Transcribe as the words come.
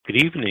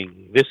Good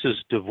evening. This is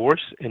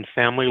Divorce and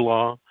Family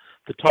Law,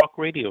 the talk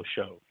radio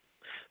show.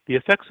 The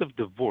effects of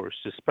divorce,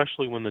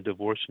 especially when the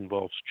divorce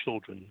involves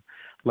children,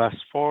 last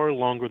far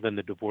longer than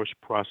the divorce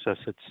process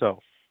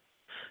itself.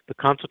 The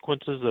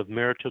consequences of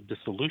marital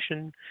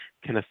dissolution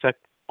can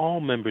affect all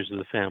members of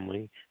the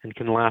family and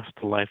can last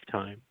a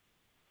lifetime.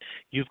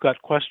 You've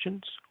got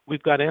questions?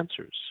 We've got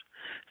answers.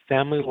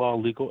 Family law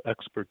legal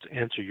experts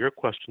answer your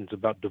questions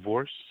about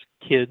divorce,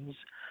 kids,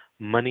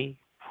 money,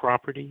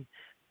 property,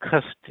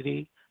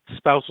 custody,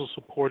 spousal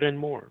support, and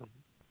more.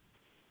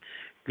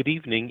 Good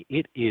evening.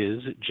 It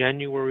is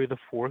January the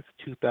 4th,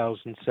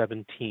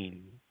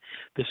 2017.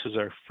 This is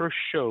our first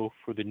show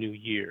for the new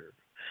year.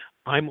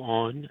 I'm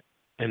on,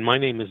 and my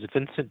name is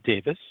Vincent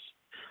Davis.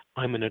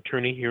 I'm an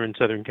attorney here in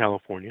Southern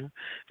California,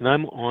 and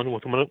I'm on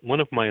with one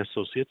of my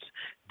associates,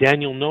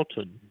 Daniel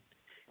Knowlton.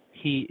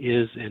 He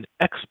is an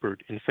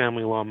expert in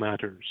family law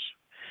matters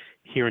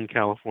here in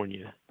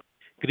California.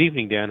 Good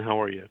evening, Dan. How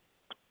are you?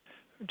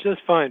 Just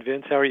fine,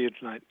 Vince. How are you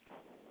tonight?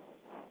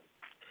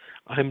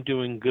 I'm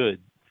doing good.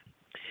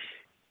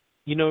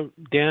 You know,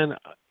 Dan,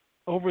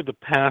 over the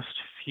past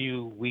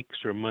few weeks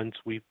or months,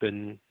 we've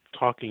been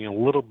talking a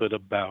little bit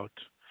about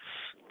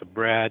the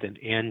Brad and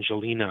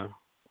Angelina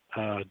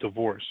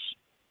divorce.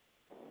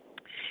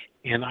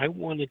 And I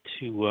wanted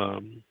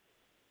to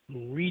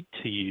read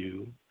to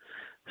you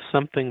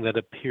something that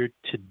appeared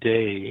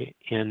today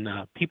in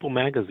People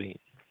magazine.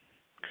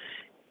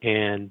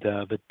 And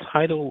the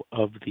title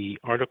of the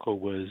article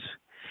was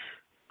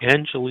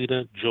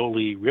Angelina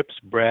Jolie rips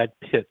Brad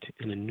Pitt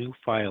in a new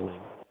filing.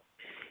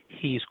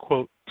 He's,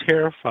 quote,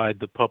 terrified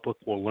the public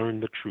will learn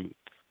the truth,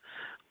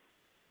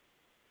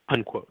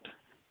 unquote.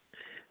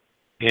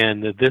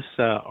 And this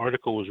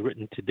article was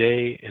written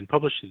today and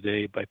published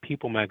today by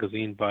People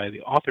magazine by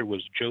the author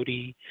was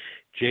Jodi,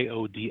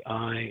 Jodi,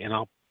 and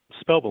I'll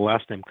spell the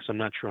last name because I'm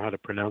not sure how to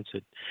pronounce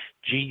it,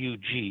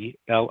 Guglielmi.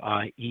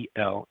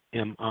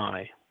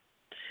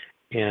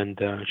 And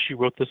she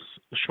wrote this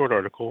short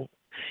article.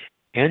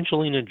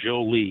 Angelina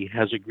Jolie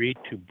has agreed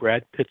to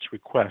Brad Pitt's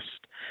request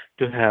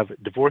to have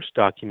divorce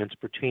documents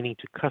pertaining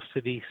to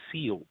custody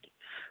sealed,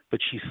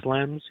 but she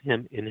slams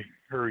him in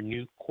her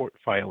new court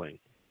filing.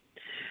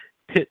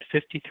 Pitt,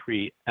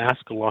 53,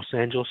 asked a Los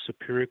Angeles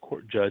Superior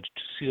Court judge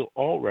to seal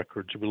all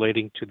records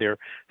relating to their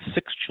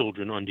 6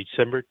 children on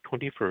December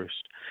 21st,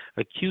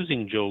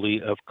 accusing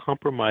Jolie of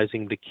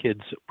compromising the kids'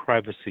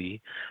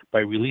 privacy by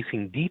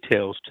releasing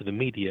details to the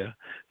media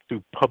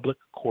through public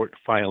court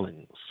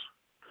filings.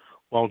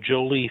 While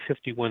Jolie,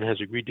 51, has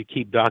agreed to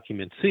keep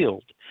documents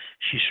sealed,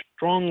 she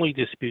strongly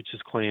disputes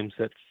his claims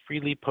that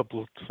freely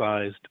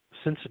publicized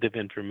sensitive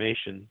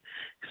information,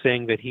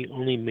 saying that he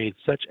only made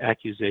such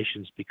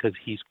accusations because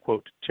he's,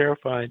 quote,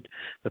 terrified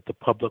that the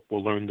public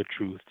will learn the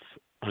truth,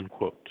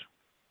 unquote.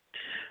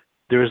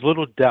 There is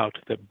little doubt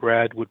that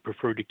Brad would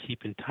prefer to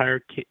keep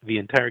the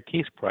entire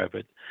case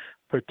private,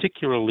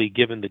 particularly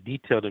given the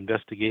detailed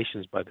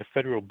investigations by the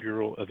Federal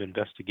Bureau of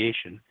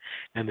Investigation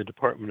and the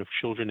Department of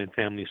Children and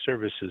Family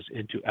Services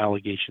into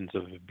allegations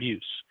of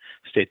abuse,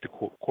 state the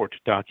court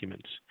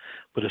documents.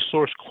 But a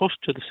source close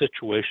to the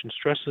situation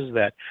stresses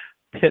that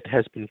Pitt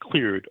has been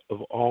cleared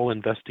of all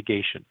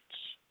investigations.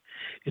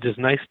 It is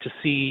nice to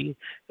see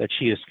that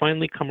she has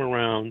finally come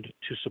around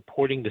to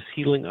supporting the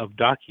sealing of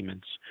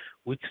documents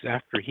weeks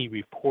after he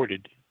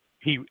requested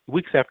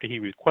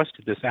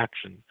this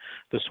action,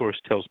 the source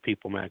tells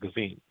People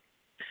magazine.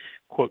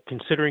 Quote,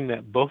 considering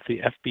that both the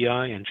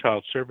FBI and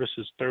Child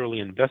Services thoroughly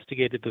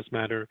investigated this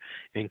matter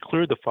and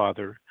cleared the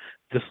father,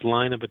 this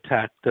line of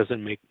attack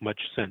doesn't make much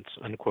sense,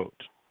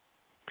 unquote.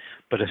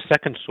 But a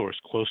second source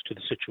close to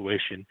the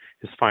situation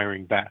is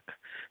firing back,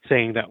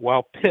 saying that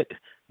while Pitt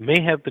may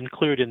have been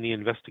cleared in the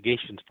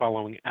investigations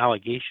following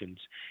allegations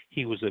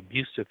he was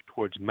abusive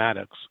towards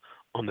Maddox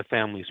on the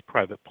family's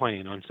private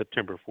plane on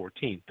September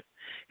 14th,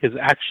 his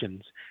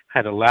actions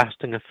had a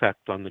lasting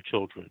effect on the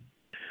children.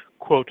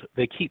 Quote,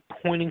 they keep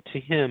pointing to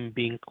him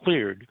being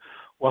cleared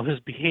while his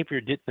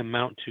behavior didn't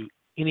amount to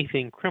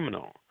anything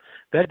criminal.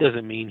 That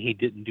doesn't mean he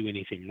didn't do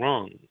anything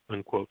wrong,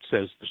 unquote,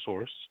 says the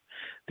source.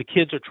 The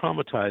kids are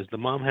traumatized. The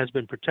mom has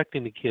been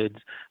protecting the kids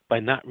by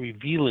not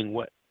revealing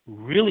what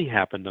really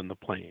happened on the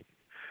plane.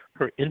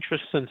 Her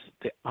interest since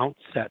the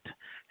outset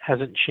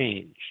hasn't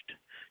changed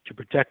to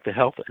protect the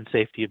health and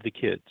safety of the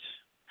kids.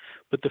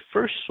 But the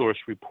first source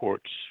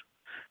reports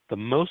the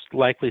most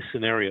likely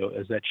scenario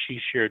is that she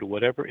shared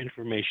whatever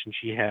information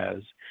she has,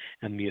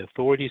 and the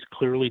authorities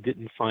clearly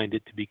didn't find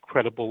it to be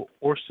credible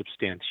or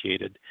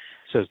substantiated,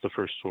 says the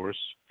first source.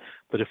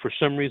 But if for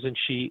some reason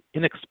she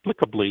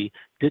inexplicably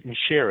didn't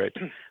share it,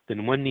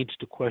 then one needs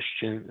to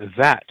question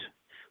that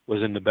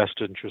was in the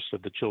best interest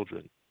of the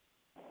children.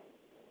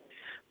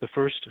 The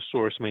first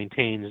source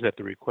maintains that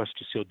the request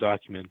to seal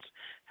documents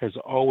has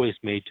always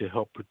made to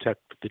help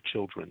protect the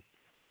children.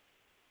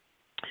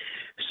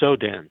 So,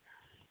 Dan,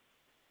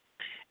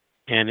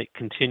 and it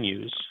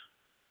continues.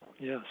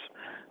 Yes.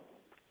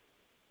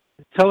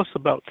 Tell us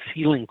about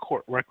sealing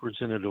court records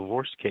in a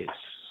divorce case.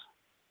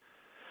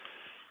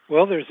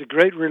 Well, there's a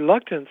great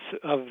reluctance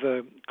of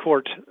the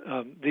court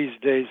these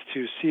days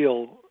to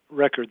seal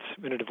records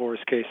in a divorce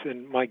case,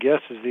 and my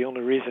guess is the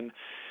only reason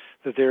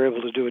that they're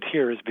able to do it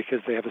here is because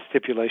they have a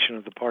stipulation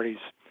of the parties,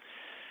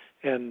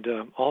 and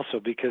also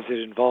because it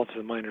involves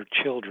the minor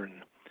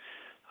children.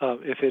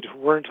 If it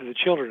weren't the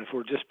children, if it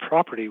were just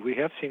property, we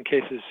have seen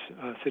cases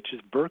such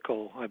as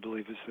Burkle, I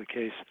believe is the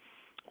case,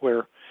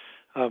 where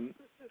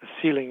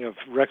sealing of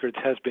records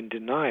has been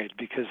denied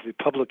because the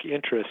public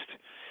interest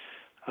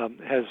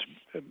has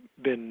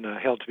been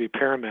held to be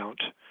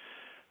paramount.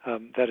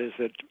 That is,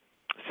 that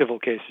civil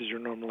cases are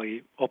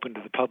normally open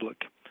to the public.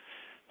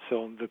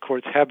 So the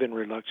courts have been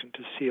reluctant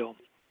to seal.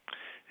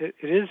 It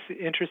is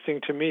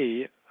interesting to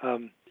me,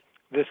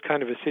 this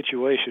kind of a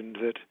situation,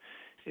 that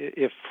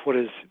if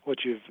what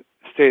you've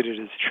stated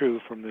is true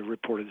from the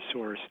reported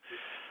source,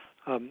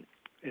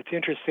 it's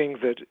interesting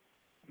that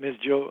Ms.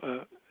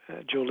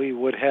 Jolie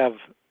would have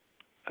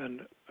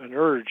an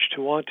urge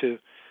to want to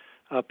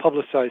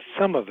publicize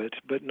some of it,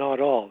 but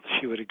not all.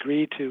 She would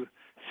agree to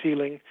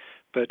sealing,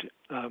 but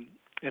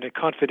in a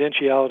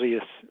confidentiality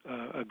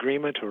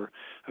agreement or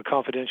a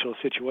confidential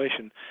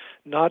situation,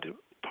 not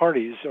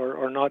parties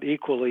are not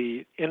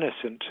equally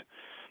innocent,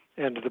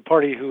 and the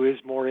party who is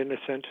more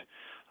innocent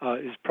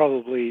is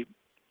probably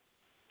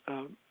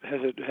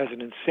has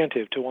an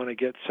incentive to want to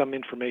get some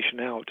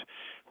information out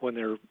when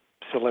they're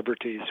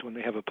celebrities, when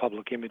they have a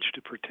public image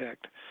to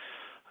protect.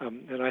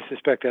 And I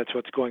suspect that's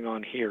what's going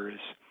on here. Is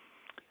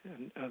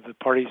the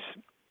parties,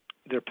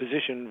 their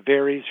position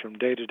varies from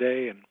day to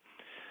day,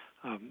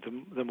 and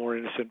the more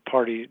innocent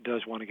party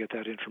does want to get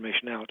that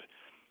information out,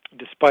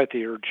 despite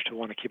the urge to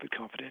want to keep it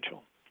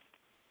confidential.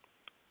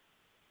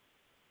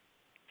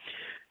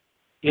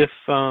 If,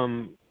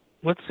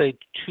 let's say,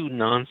 two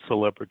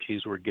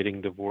non-celebrities were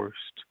getting divorced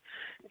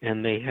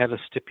and they had a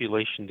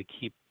stipulation to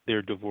keep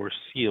their divorce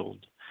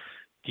sealed,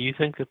 do you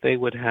think that they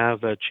would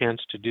have a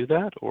chance to do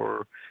that,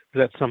 or is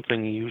that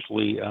something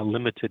usually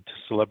limited to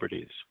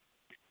celebrities?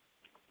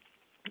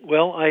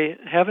 Well, I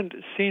haven't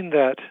seen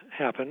that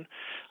happen.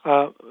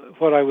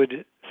 What I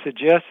would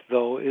suggest,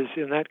 though, is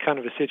in that kind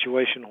of a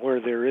situation where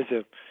there is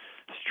a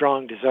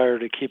strong desire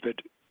to keep it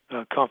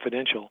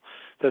confidential,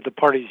 that the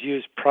parties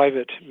use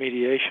private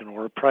mediation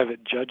or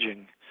private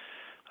judging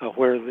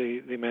where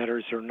the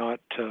matters are not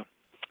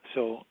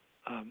so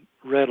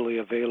readily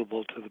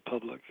available to the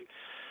public.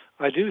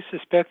 I do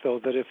suspect, though,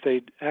 that if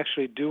they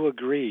actually do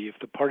agree, if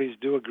the parties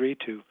do agree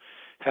to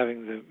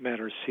having the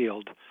matter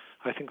sealed,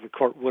 I think the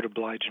court would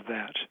oblige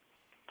that.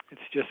 It's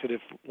just that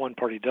if one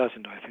party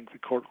doesn't, I think the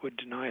court would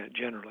deny it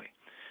generally,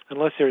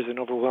 unless there's an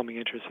overwhelming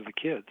interest of the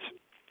kids,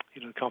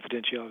 the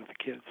confidentiality of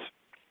the kids.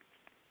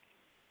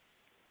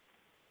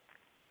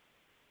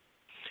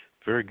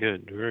 Very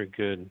good, very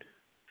good.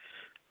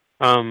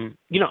 I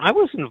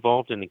was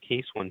involved in a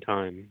case one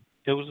time.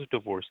 It was a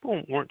divorce.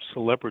 They weren't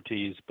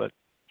celebrities, but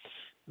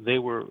they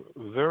were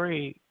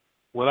very,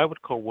 what I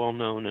would call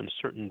well-known in a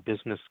certain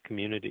business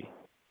community.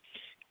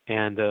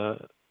 And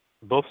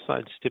both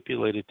sides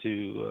stipulated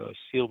to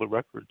seal the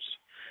records,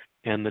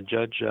 and the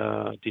judge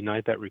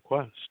denied that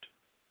request.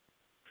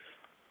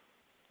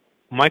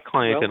 My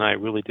client and I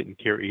really didn't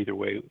care either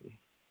way,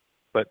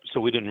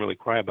 so we didn't really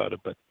cry about it.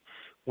 But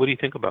what do you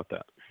think about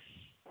that?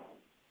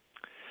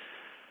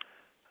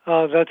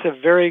 That's a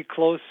very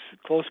close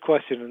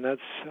question, and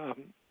that's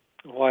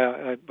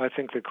why I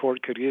think the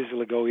court could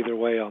easily go either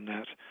way on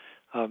that.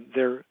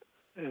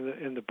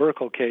 In the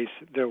Burkle case,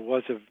 there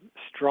was a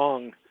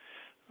strong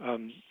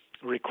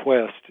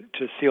request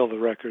to seal the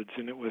records,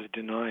 and it was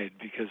denied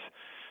because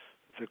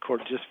the court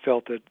just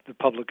felt that the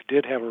public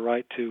did have a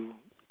right to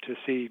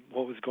see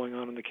what was going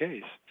on in the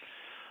case.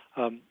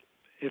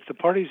 If the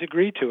parties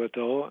agree to it,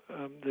 though,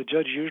 the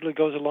judge usually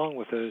goes along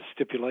with a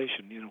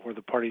stipulation, where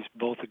the parties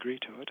both agree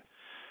to it.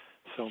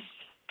 So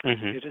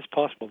It is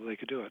possible that they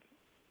could do it.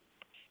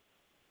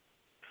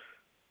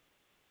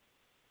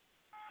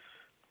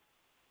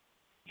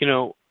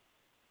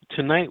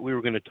 Tonight we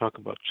were going to talk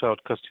about child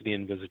custody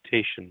and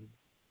visitation.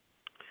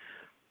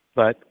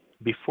 But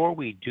before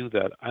we do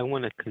that, I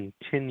want to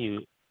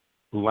continue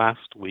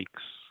last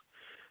week's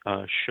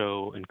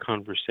show and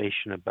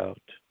conversation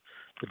about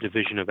the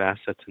division of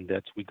assets and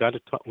debts. We got to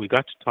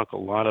talk a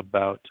lot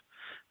about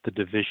the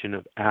division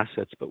of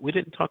assets, but we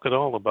didn't talk at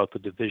all about the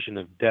division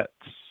of debts.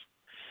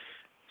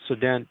 So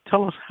Dan,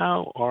 tell us,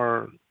 how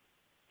are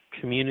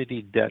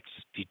community debts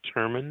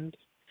determined,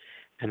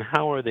 and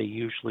how are they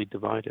usually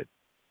divided?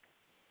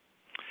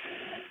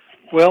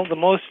 Well, the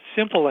most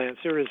simple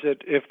answer is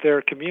that if they're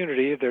a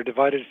community, they're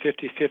divided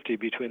 50-50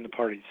 between the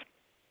parties.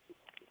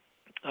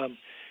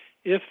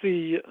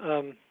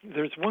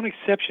 There's one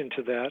exception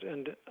to that,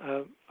 and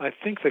I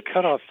think the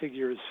cutoff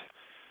figure is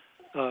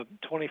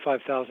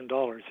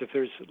 $25,000. If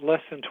there's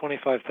less than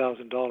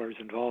 $25,000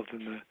 involved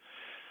in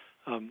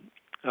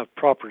the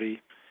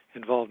property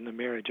involved in the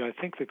marriage, I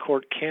think the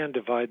court can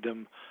divide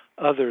them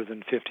other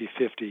than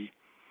 50-50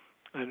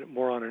 and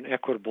more on an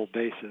equitable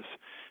basis.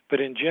 But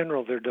in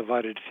general, they're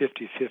divided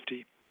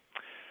 50-50.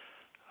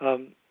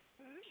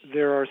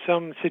 There are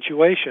some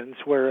situations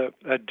where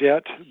a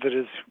debt that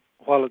is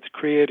while it's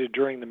created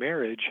during the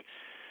marriage,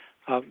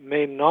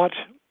 may not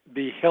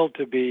be held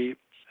to be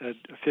a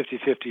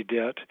 50-50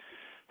 debt,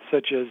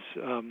 such as,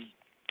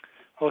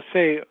 we'll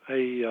say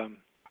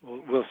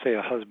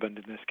a husband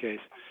in this case.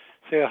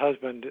 Say a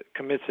husband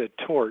commits a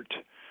tort.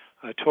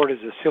 A tort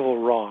is a civil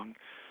wrong.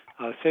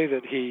 Say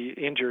that he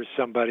injures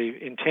somebody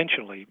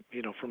intentionally,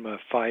 from a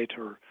fight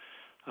or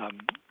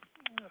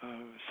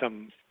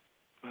some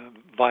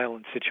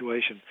violent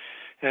situation.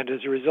 And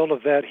as a result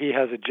of that, he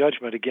has a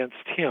judgment against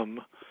him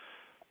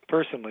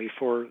personally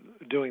for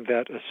doing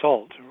that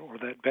assault or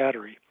that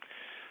battery.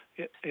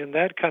 In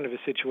that kind of a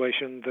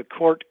situation, the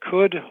court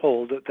could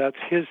hold that that's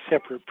his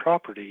separate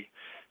property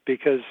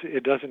because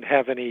it doesn't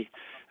have any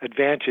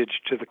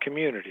advantage to the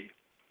community.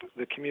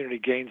 The community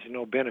gains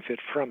no benefit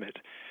from it.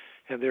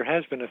 And there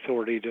has been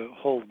authority to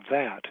hold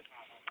that.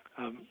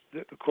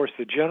 Of course,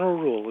 the general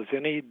rule is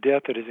any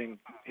debt that is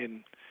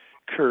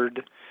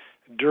incurred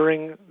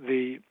during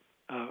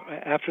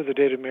after the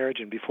date of marriage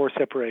and before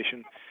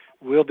separation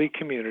will be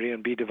community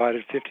and be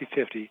divided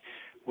 50-50,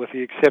 with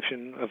the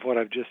exception of what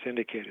I've just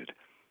indicated.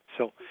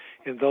 So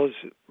in those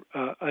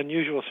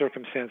unusual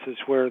circumstances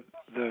where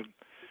the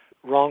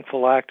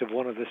wrongful act of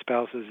one of the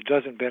spouses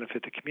doesn't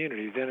benefit the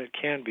community, then it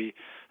can be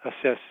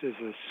assessed as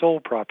the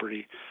sole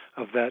property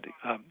of that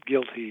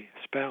guilty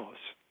spouse.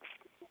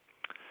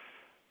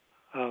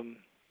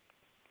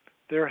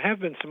 There have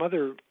been some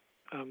other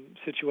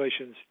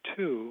situations,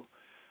 too,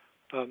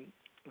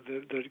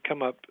 that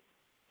come up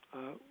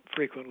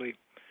frequently,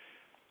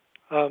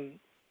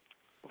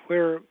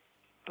 where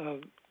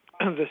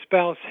the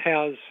spouse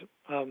has,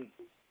 let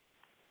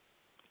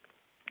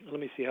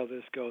me see how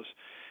this goes,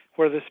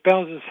 where the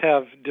spouses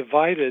have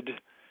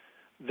divided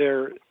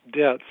their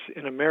debts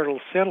in a marital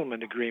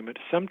settlement agreement.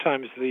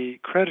 Sometimes the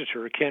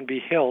creditor can be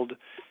held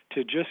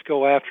to just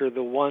go after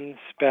the one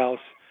spouse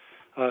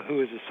who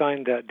has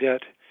assigned that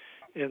debt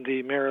in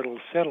the marital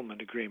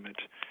settlement agreement.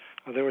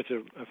 There was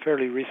a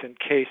fairly recent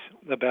case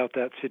about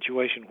that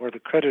situation where the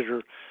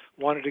creditor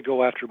wanted to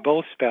go after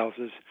both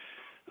spouses,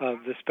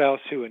 the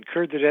spouse who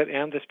incurred the debt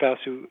and the spouse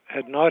who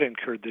had not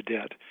incurred the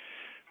debt.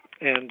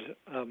 And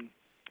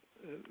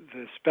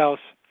the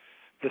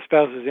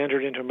spouses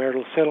entered into a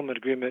marital settlement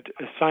agreement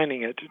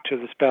assigning it to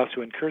the spouse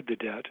who incurred the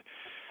debt,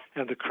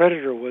 and the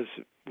creditor was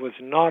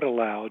not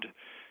allowed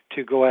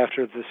to go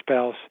after the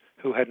spouse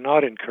who had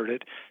not incurred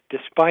it,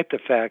 despite the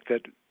fact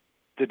that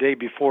the day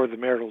before the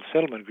marital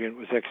settlement agreement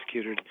was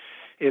executed,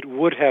 it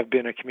would have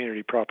been a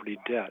community property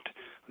debt.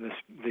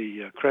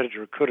 The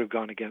creditor could have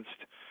gone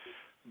against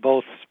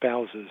both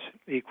spouses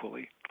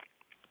equally,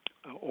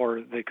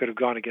 or they could have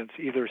gone against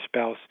either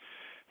spouse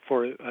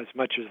for as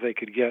much as they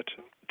could get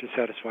to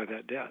satisfy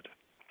that debt.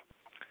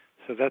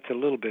 So that's a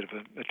little bit of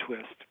a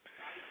twist.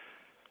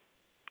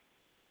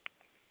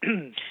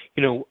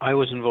 I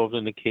was involved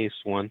in a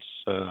case once,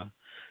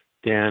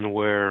 Dan,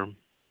 where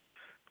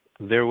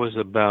there was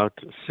about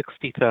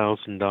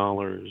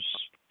 $60,000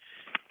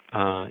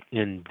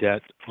 in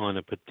debt on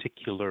a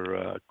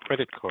particular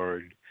credit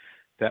card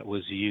that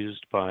was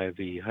used by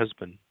the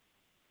husband.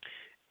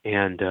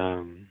 And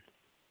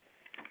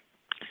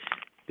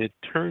it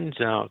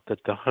turns out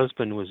that the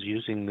husband was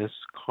using this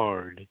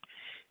card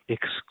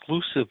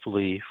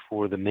exclusively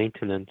for the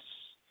maintenance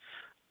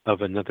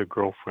of another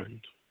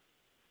girlfriend.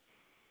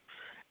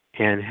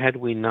 And had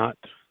we not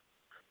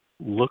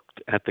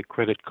looked at the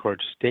credit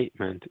card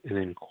statement and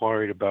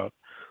inquired about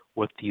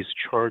what these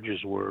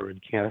charges were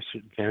and cash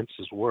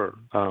advances were,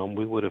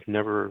 we would have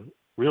never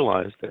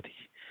realized that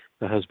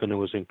the husband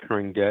was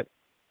incurring debt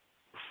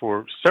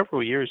for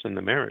several years in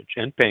the marriage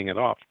and paying it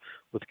off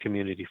with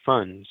community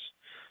funds,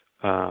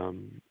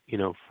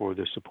 for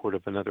the support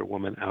of another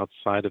woman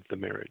outside of the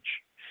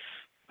marriage.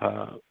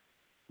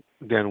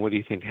 Dan, what do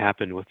you think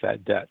happened with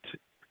that debt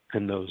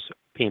and those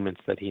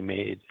payments that he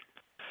made?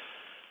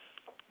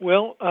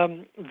 Well,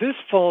 this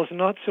falls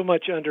not so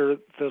much under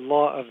the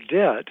law of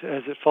debt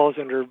as it falls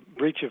under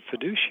breach of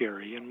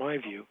fiduciary, in my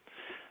view.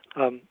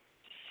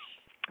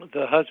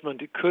 The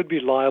husband could be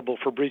liable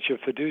for breach of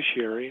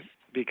fiduciary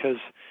because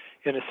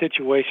in a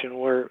situation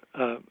where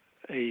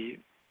a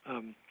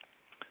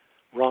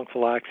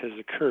wrongful act has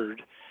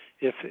occurred,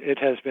 if it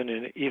has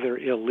been either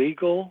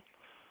illegal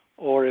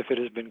or if it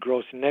has been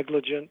grossly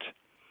negligent,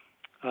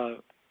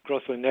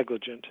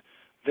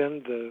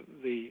 then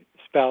the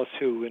spouse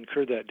who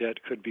incurred that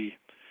debt could be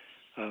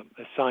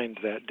assigned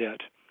that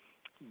debt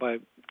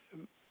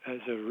as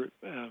a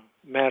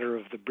matter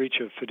of the breach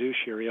of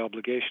fiduciary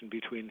obligation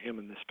between him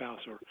and the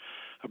spouse, or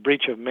a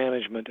breach of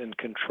management and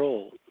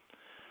control.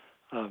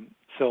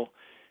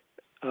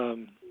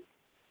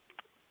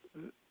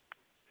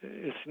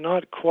 It's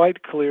not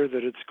quite clear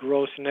that it's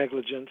gross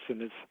negligence,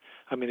 and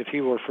if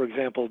he were, for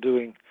example,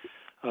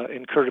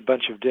 incurred a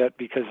bunch of debt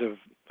because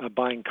of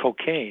buying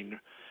cocaine,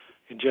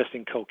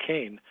 ingesting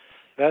cocaine,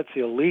 that's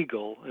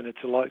illegal, and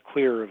it's a lot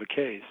clearer of a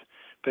case.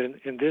 But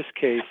in this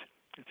case,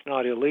 it's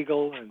not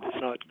illegal, and it's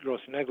not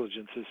gross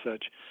negligence as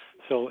such.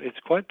 So it's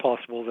quite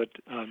possible that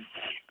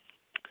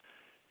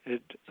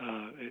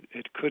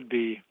it could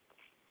be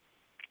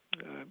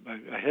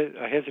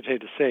I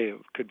hesitate to say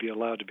it could be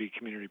allowed to be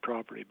community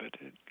property, but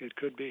it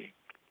could be.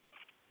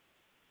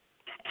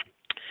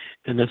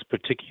 In this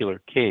particular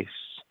case,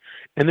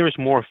 and there's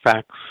more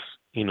facts,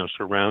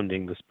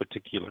 surrounding this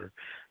particular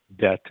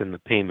debt and the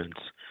payments.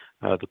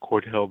 The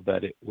court held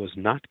that it was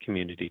not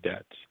community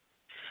debt,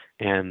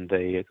 and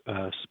the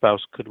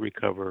spouse could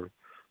recover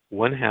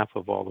one half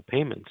of all the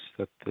payments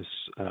that this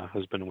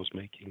husband was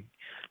making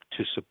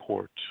to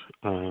support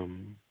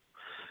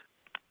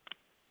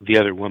the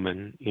other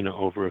woman,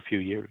 over a few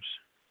years.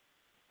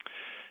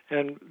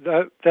 And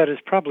that is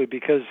probably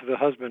because the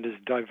husband is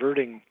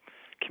diverting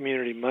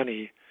community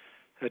money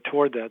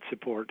toward that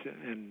support,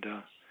 and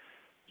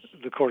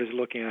the court is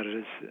looking at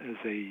it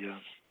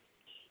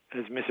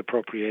as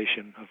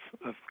misappropriation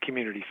of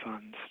community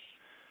funds.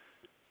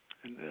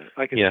 And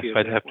I can yes, see it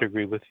I'd that have way. to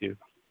agree with you.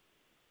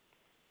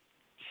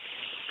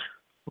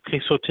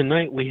 Okay, so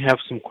tonight we have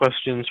some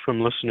questions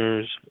from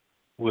listeners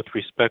with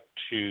respect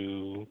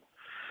to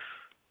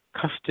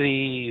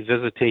custody,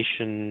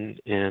 visitation,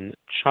 and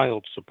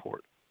child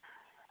support.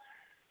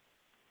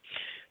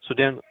 So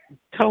Dan,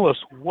 tell us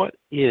what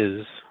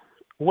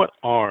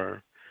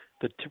are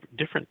the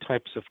different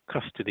types of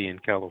custody in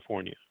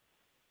California?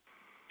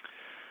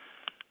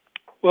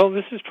 Well,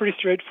 this is pretty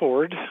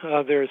straightforward.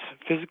 There's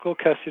physical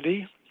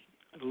custody,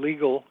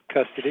 legal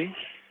custody,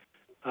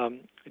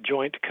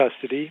 joint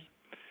custody,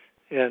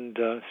 and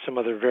some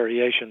other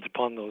variations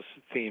upon those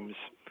themes,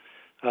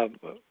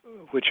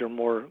 which are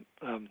more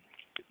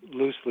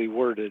loosely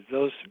worded.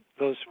 Those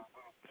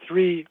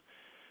three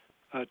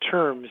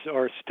terms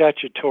are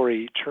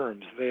statutory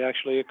terms. They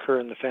actually occur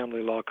in the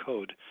family law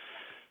code,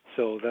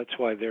 so that's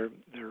why they're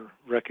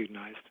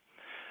recognized.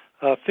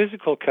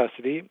 Physical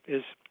custody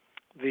is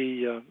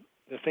the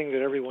thing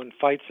that everyone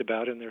fights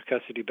about in their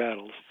custody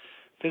battles.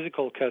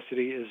 Physical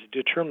custody is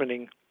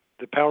determining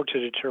the power to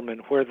determine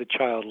where the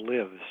child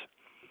lives,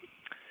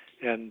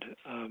 and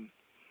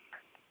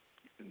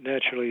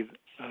naturally,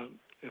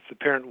 if the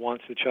parent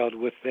wants the child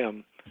with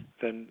them,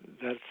 then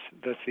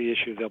that's the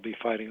issue they'll be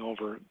fighting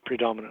over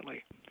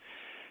predominantly.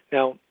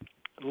 Now,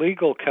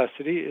 legal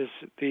custody is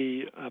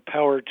the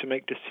power to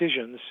make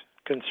decisions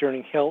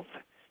concerning health,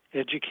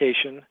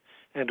 education,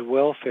 and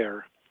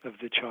welfare of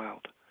the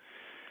child.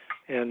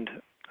 And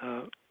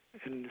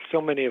in so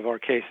many of our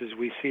cases,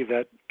 we see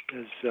that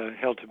is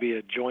held to be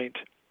a joint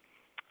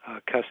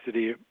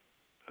custody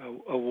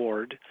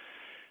award.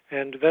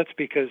 And that's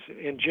because,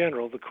 in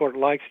general, the court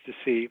likes to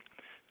see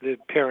the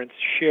parents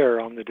share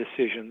on the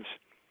decisions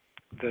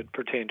that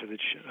pertain to the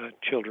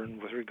children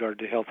with regard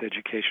to health,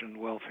 education, and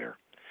welfare.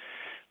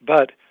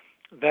 But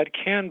that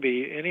can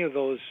be, any of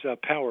those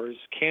powers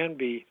can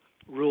be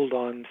ruled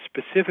on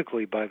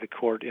specifically by the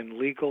court in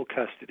legal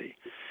custody.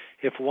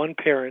 If one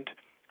parent,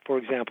 for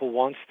example,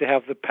 wants to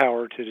have the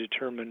power to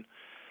determine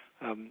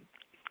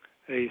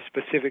a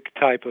specific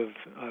type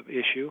of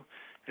issue,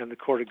 and the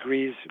court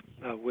agrees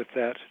with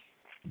that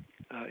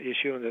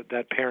issue, and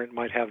that parent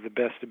might have the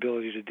best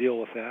ability to deal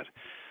with that,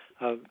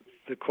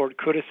 the court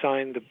could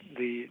assign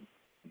the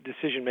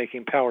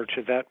decision-making power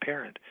to that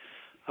parent.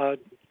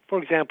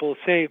 For example,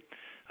 say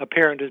a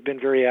parent has been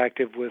very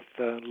active with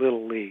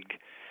Little League,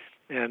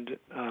 and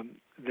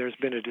there's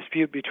been a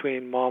dispute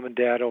between mom and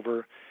dad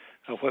over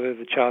whether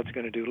the child's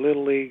going to do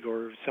Little League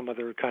or some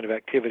other kind of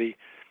activity,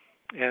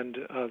 and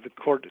the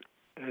court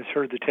has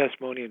heard the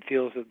testimony and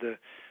feels that the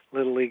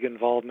Little League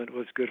involvement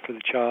was good for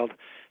the child,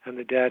 and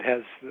the dad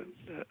has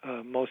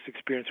most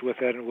experience with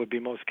that and would be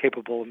most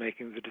capable of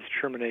making the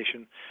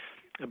determination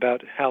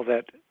about how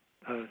that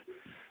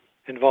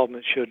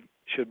involvement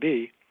should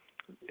be.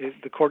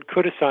 The court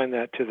could assign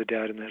that to the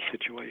dad in that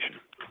situation.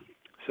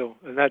 So,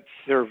 and that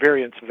there are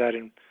variants of that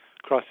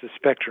across the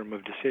spectrum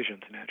of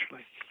decisions,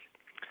 naturally.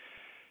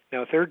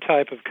 Now, a third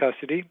type of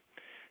custody,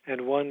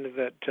 and one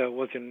that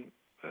was in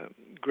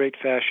great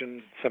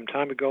fashion some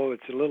time ago.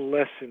 It's a little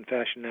less in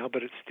fashion now,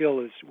 but it still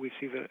is. We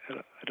see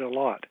that a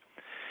lot,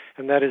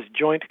 and that is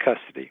joint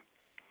custody.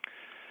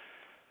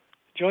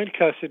 Joint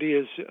custody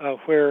is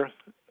where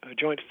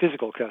joint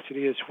physical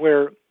custody is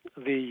where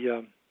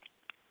the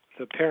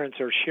parents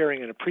are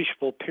sharing an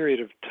appreciable period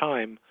of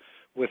time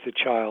with the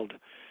child,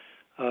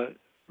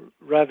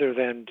 rather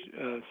than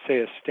say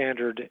a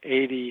standard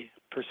 80%,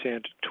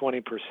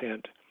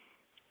 20%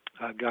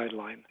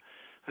 guideline.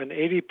 An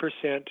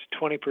 80%,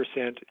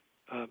 20%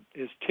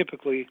 is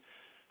typically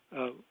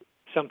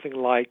something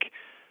like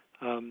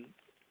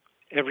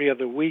every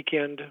other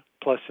weekend,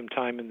 plus some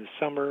time in the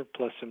summer,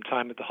 plus some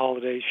time at the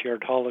holidays,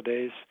 shared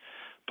holidays,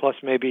 plus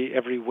maybe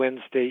every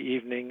Wednesday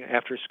evening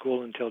after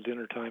school until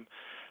dinner time.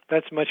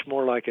 That's much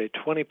more like a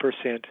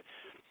 20%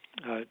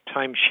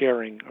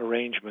 time-sharing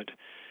arrangement,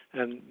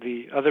 and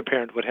the other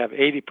parent would have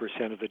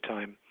 80% of the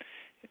time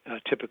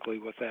typically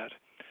with that.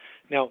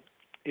 Now,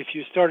 if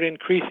you start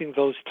increasing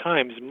those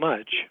times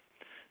much,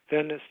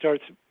 then it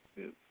starts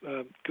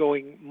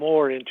going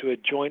more into a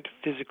joint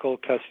physical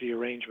custody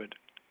arrangement.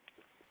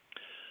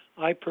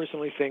 I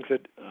personally think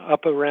that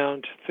up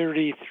around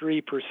 33%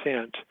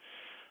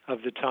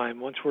 of the time,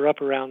 once we're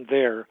up around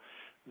there,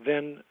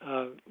 then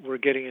we're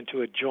getting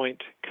into a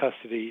joint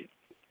custody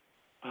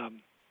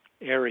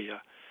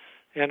area.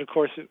 And of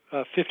course,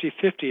 a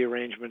 50-50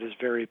 arrangement is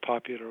very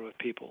popular with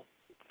people.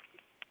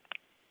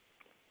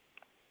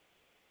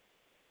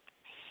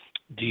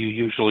 Do you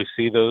usually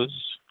see those?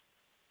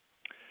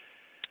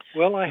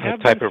 Well, I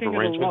have type been of seeing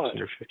it a lot.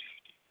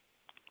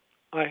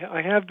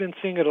 I have been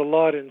seeing it a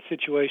lot in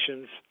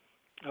situations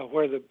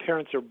where the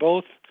parents are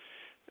both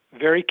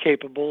very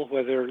capable,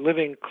 where they're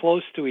living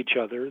close to each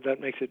other.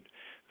 That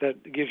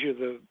gives you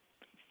the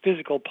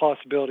physical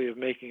possibility of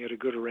making it a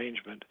good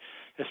arrangement,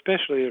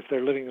 especially if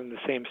they're living in the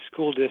same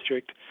school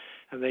district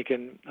and they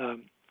can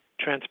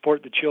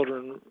transport the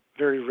children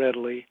very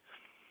readily.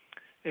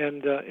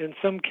 And in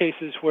some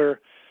cases where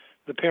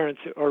the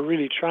parents are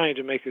really trying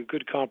to make a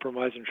good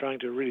compromise and trying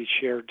to really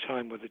share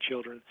time with the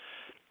children,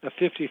 a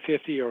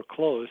 50-50 or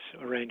close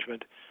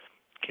arrangement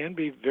can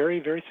be very,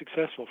 very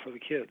successful for the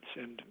kids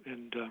and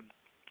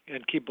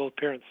keep both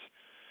parents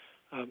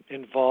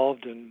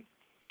involved and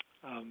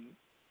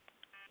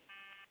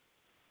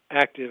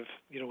active,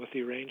 with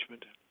the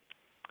arrangement.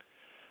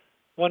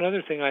 One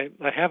other thing I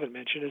haven't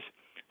mentioned is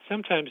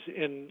sometimes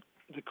in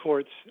the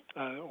courts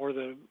or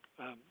the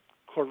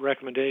court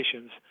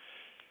recommendations,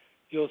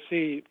 you'll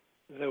see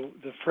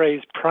the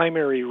phrase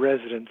primary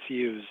residence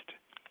used.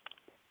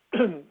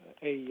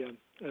 A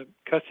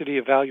custody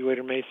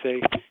evaluator may say,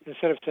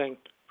 instead of saying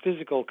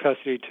physical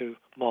custody to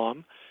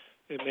mom,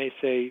 it may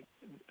say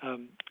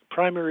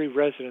primary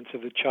residence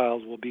of the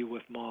child will be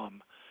with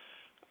mom.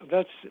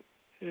 That's,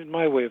 in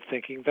my way of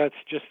thinking, that's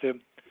just a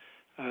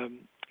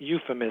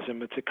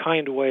euphemism. It's a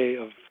kind way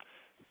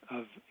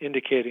of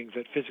indicating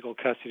that physical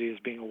custody is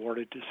being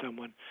awarded to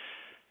someone.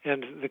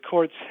 And the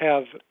courts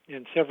have,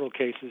 in several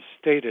cases,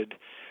 stated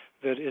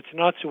that it's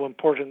not so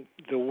important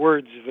the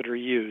words that are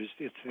used.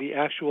 It's the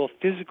actual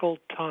physical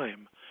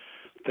time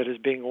that is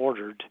being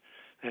ordered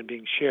and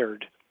being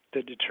shared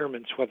that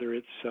determines whether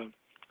it's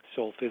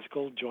sole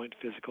physical, joint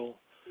physical,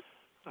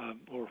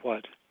 or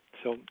what.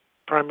 So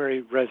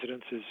primary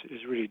residence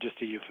is really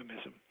just a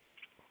euphemism.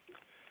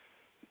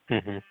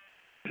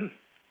 Mm-hmm.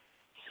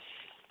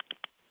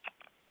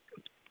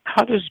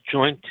 How does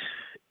joint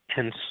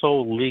and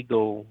sole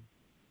legal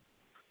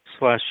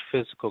 /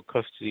 physical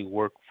custody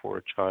work for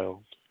a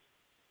child?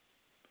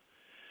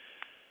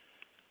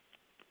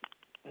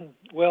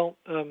 Well,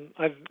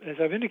 as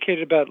I've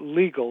indicated about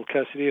legal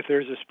custody, if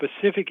there's a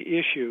specific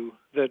issue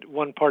that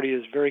one party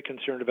is very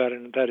concerned about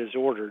and that is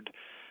ordered,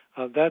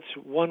 that's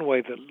one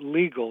way that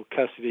legal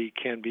custody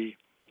can be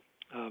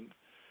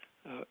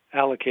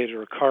allocated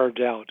or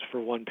carved out for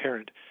one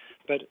parent.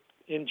 But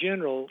in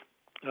general,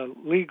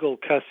 legal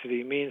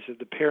custody means that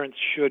the parents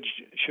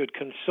should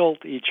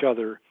consult each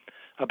other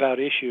about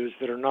issues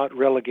that are not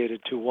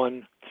relegated to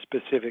one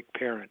specific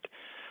parent.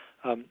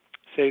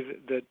 Say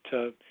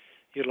that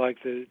you'd like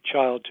the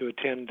child to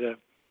attend a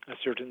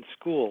certain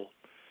school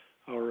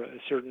or a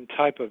certain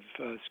type of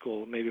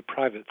school, maybe a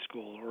private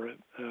school, or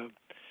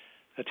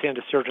attend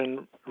a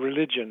certain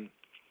religion.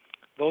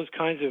 Those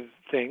kinds of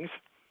things,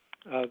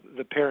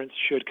 the parents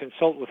should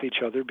consult with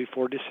each other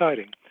before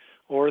deciding.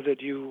 Or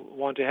that you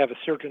want to have a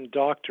certain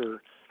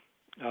doctor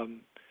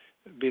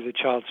be the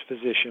child's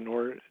physician,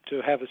 or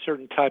to have a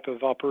certain type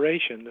of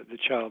operation that the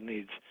child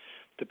needs.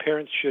 The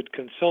parents should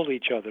consult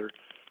each other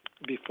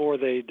before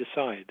they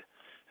decide.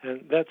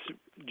 And that's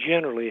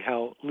generally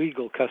how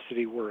legal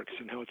custody works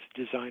and how it's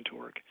designed to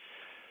work.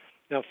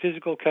 Now,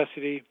 physical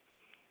custody,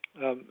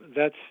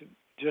 that's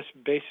just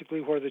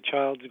basically where the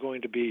child's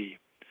going to be.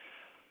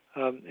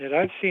 And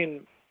I've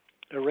seen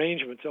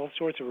arrangements, all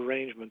sorts of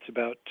arrangements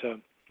about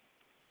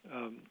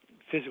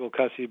physical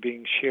custody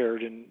being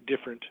shared in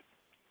different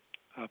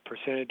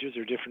percentages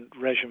or different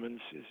regimens,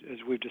 as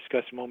we've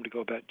discussed a moment ago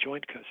about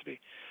joint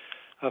custody.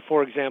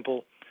 For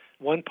example,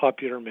 one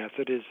popular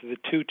method is the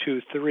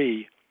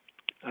 2-2-3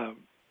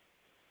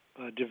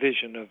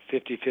 division of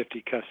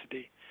 50-50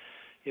 custody.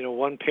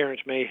 One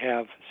parent may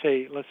have,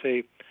 let's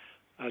say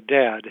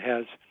dad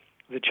has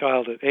the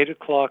child at 8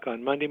 o'clock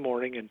on Monday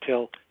morning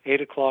until 8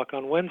 o'clock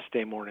on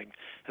Wednesday morning,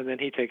 and then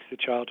he takes the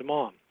child to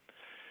mom.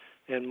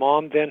 And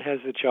mom then has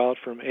the child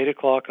from 8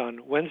 o'clock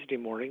on Wednesday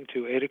morning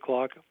to 8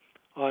 o'clock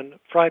on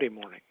Friday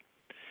morning.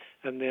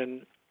 And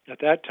then at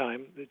that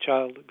time, the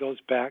child goes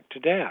back to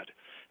dad.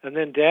 And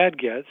then dad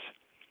gets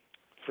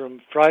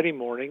from Friday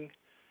morning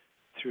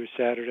through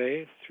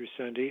Saturday, through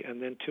Sunday,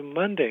 and then to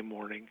Monday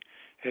morning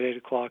at 8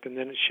 o'clock, and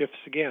then it shifts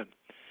again.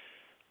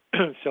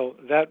 So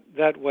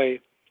that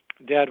way,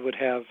 dad would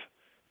have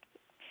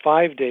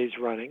 5 days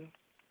running.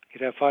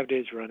 He'd have 5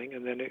 days running,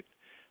 and then it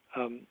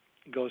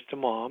goes to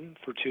mom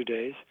for 2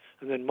 days,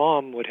 and then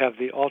mom would have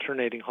the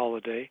alternating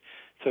holiday,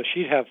 so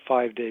she'd have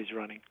 5 days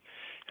running.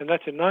 And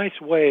that's a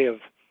nice way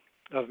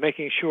of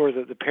making sure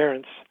that the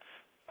parents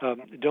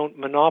don't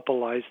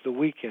monopolize the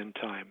weekend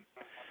time.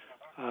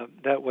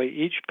 That way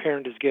each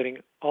parent is getting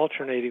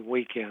alternating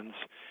weekends,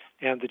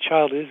 and the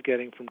child is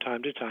getting from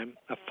time to time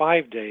a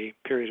 5-day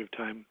period of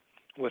time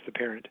with the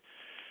parent.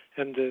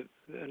 And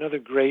another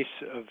grace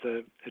of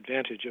the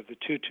advantage of the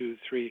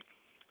 2-2-3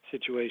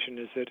 situation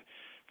is that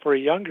for a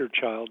younger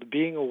child,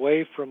 being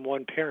away from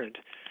one parent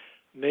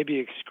may be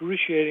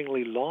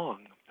excruciatingly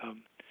long.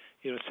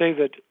 Say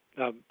that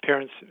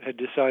parents had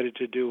decided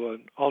to do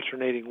an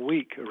alternating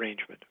week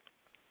arrangement.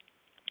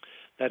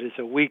 That is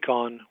a week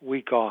on,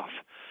 week off.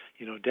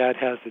 Dad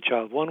has the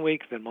child 1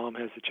 week, then mom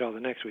has the child the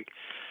next week.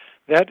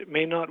 That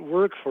may not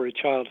work for a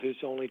child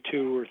who's only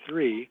 2 or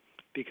 3,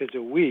 because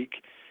a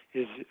week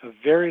is a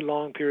very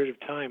long period of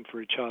time for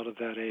a child of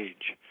that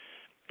age.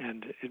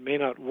 And it may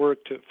not work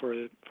for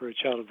a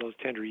child of those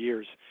tender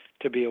years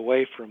to be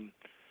away from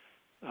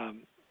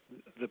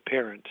the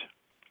parent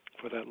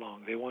for that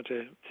long. They want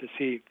to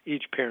see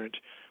each parent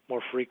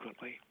more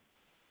frequently.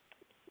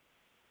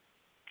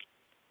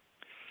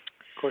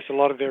 Of course, a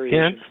lot of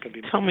variations can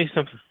be made. Tell me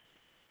something.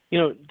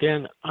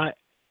 Dan,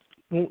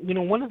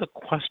 one of the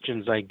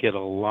questions I get a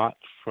lot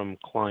from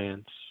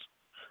clients,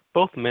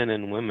 both men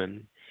and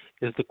women,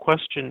 is the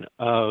question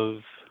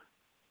of,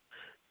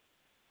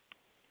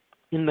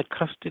 in the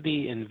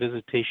custody and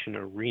visitation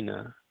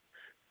arena,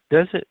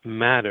 does it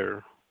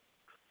matter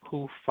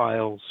who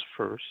files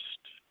first?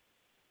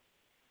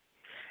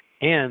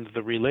 And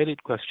the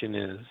related question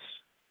is,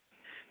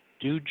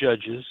 do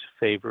judges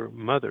favor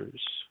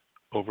mothers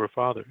over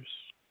fathers?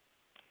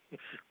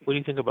 What do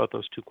you think about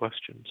those two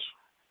questions?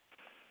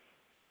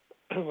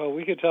 Well,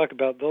 we could talk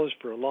about those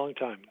for a long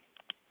time.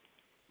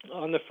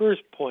 On the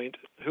first point,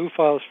 who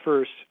files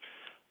first,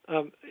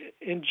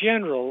 in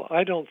general,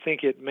 I don't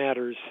think it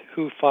matters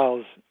who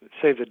files,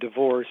 say, the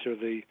divorce or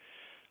the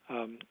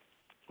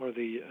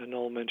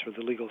annulment or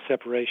the legal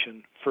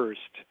separation first,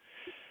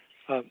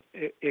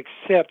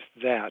 except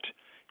that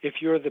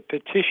if you're the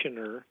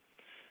petitioner,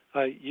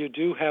 you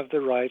do have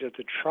the right at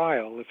the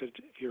trial, if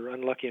you're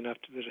unlucky enough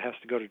that it has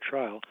to go to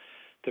trial,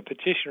 the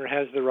petitioner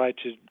has the right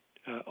to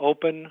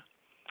open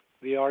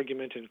the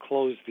argument and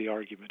close the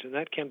argument. And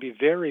that can be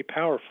very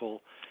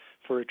powerful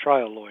for a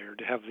trial lawyer,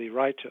 to have the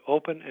right to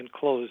open and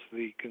close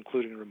the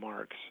concluding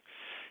remarks.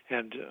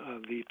 And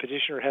the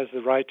petitioner has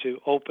the right to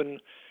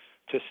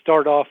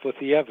start off with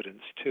the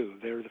evidence, too.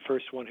 They're the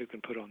first one who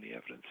can put on the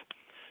evidence.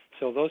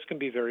 So those can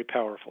be very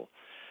powerful.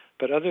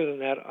 But other than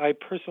that, I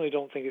personally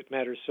don't think it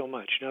matters so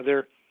much. Now,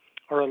 there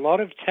are a lot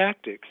of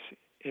tactics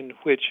in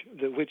which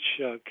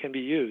can be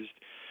used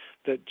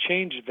that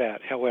change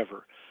that,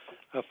 however.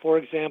 For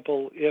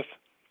example, if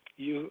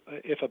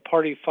a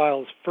party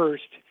files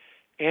first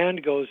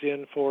and goes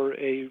in for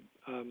an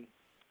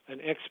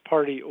ex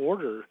parte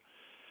order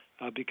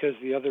because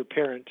the other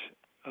parent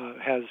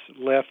has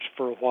left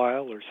for a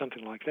while or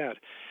something like that,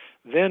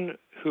 then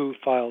who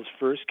files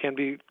first can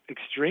be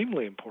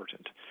extremely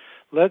important.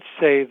 Let's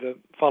say the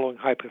following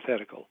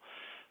hypothetical.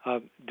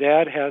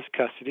 Dad has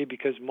custody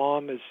because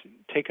mom is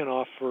taken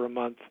off for a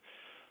month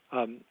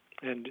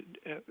and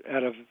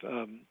out of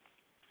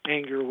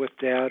anger with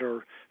dad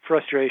or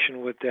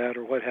frustration with dad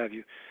or what have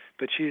you.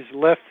 But she's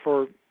left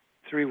for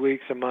 3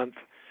 weeks, a month,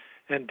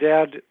 and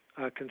dad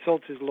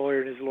consults his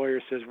lawyer, and his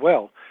lawyer says,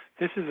 well,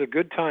 this is a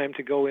good time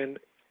to go in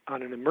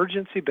on an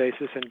emergency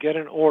basis and get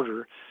an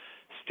order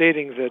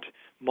stating that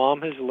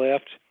mom has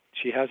left,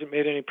 she hasn't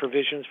made any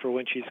provisions for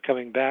when she's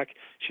coming back,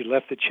 she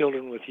left the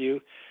children with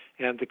you,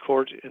 and the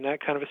court, in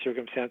that kind of a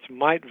circumstance,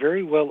 might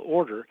very well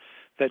order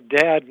that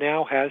dad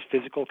now has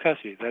physical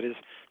custody. That is,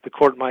 the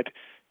court might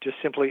just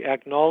simply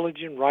acknowledge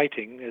in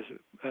writing as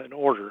an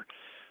order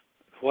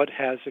what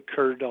has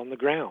occurred on the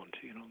ground.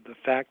 The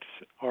facts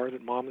are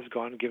that mom has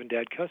gone and given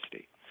dad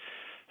custody.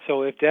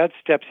 So if dad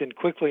steps in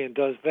quickly and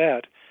does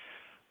that,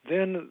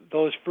 then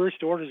those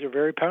first orders are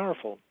very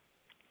powerful.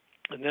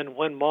 And then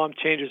when mom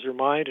changes her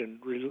mind and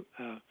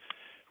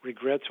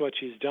regrets what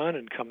she's done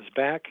and comes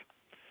back,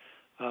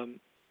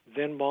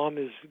 then mom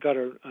has got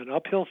an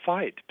uphill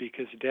fight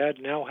because dad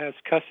now has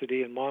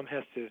custody and mom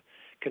has to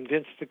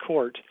convince the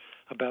court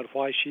about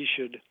why she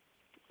should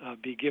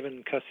be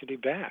given custody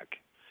back.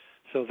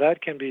 So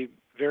that can be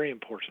very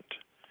important.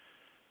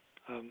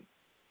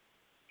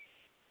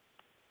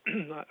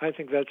 I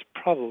think that's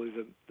probably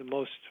the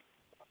most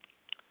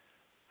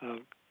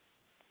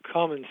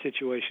common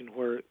situation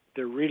where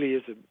there really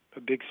is a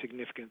big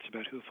significance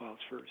about who files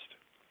first.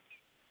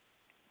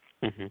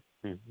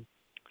 Mm-hmm. Mm-hmm.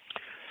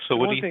 So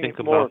what do you think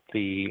about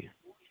the...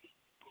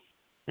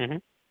 Mm-hmm.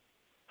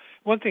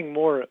 One thing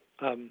more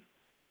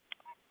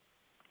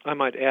I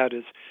might add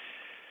is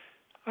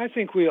I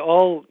think we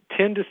all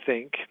tend to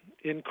think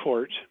in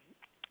court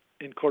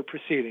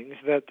proceedings,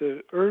 that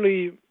the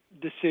early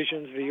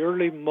decisions, the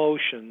early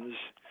motions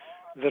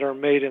that are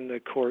made in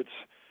the courts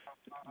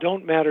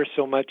don't matter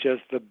so much as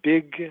the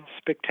big,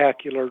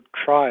 spectacular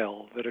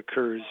trial that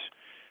occurs,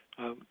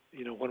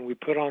 when we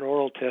put on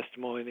oral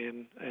testimony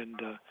and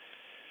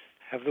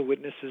have the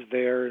witnesses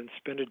there and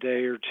spend a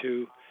day or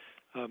two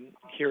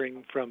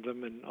hearing from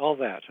them and all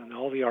that, and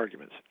all the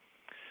arguments.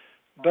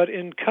 But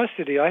in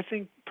custody, I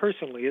think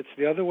personally it's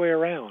the other way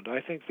around. I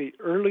think the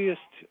earliest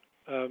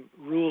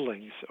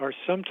rulings are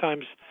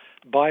sometimes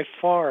by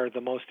far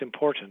the most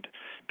important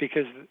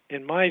because,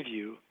 in my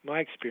view, my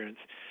experience,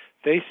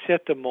 they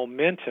set the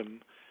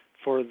momentum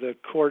for the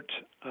court,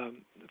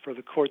 for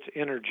the court's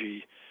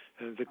energy,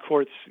 the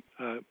court's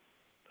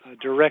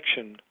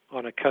direction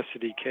on a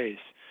custody case.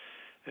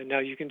 And now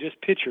you can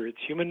just picture, it's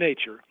human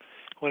nature,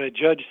 when a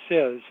judge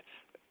says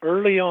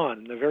early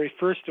on, the very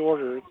first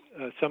order,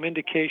 some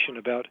indication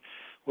about,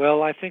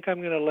 well, I think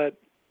I'm going to let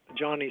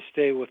Johnny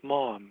stay with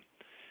Mom.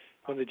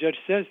 When the judge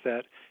says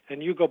that,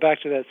 and you go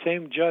back to that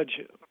same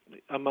judge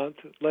a month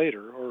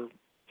later or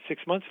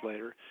 6 months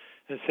later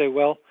and say,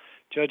 well,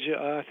 Judge,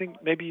 I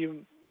think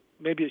maybe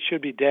it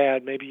should be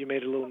Dad. Maybe you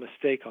made a little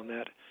mistake on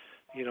that.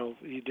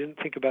 You didn't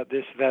think about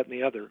this, that, and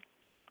the other.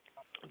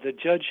 The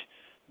judge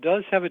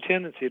does have a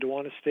tendency to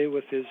want to stay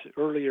with his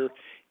earlier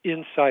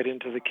insight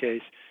into the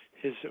case,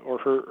 his or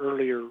her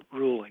earlier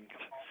rulings.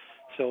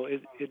 So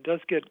it does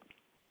get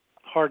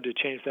hard to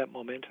change that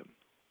momentum.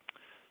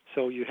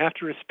 So you have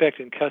to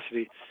respect in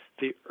custody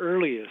the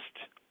earliest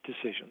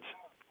decisions.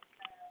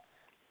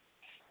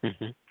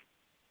 Mm-hmm.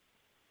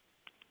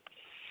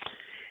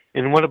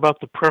 And what about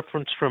the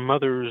preference for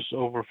mothers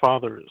over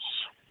fathers?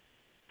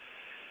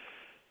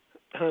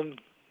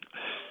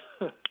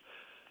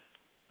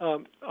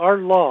 Our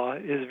law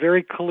is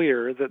very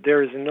clear that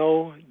there is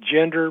no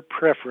gender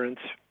preference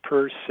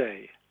per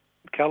se.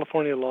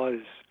 California law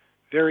is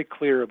very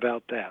clear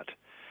about that.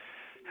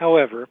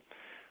 However,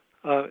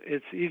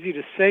 it's easy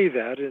to say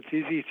that, it's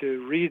easy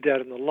to read that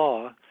in the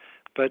law,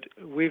 but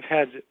we've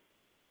had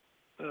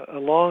a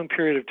long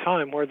period of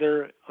time where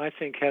there, I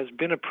think, has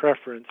been a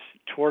preference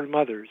toward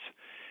mothers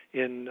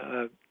in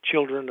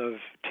children of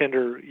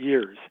tender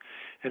years.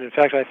 And in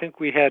fact, I think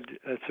we had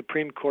a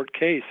Supreme Court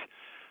case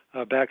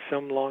back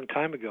some long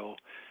time ago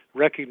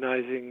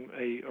recognizing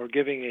or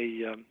giving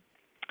a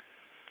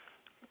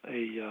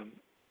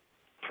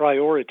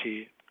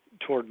priority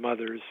toward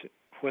mothers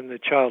when the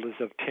child is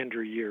of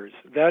tender years.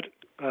 That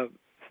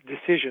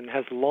decision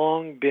has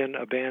long been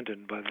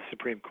abandoned by the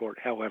Supreme Court,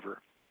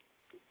 however,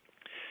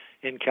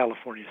 in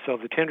California. So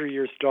the tender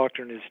years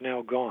doctrine is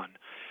now gone.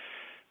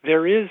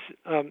 There is,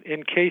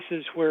 in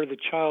cases where the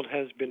child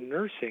has been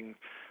nursing,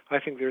 I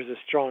think there's a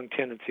strong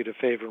tendency to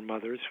favor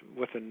mothers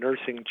with a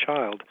nursing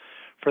child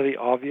for the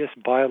obvious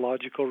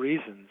biological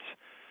reasons.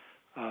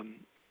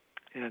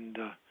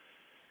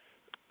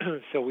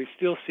 So we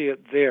still see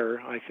it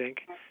there, I think.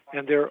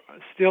 And there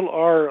still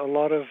are a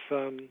lot of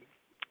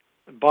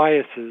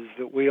biases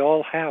that we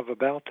all have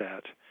about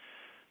that.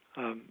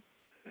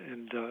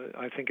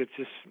 I think it's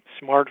just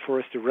smart for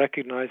us to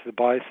recognize the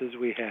biases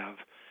we have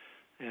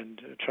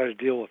and try to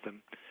deal with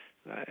them.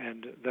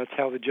 And that's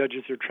how the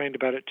judges are trained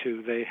about it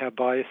too. They have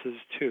biases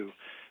too.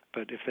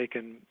 But if they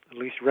can at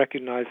least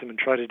recognize them and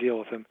try to deal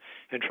with them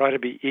and try to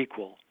be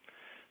equal.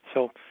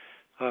 So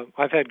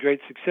I've had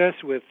great success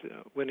with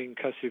winning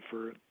custody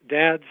for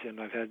dads, and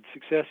I've had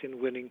success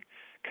in winning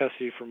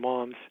custody for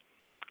moms.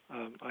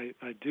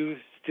 I do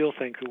still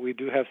think that we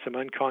do have some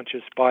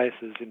unconscious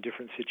biases in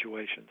different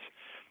situations.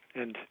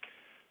 And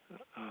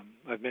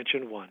I've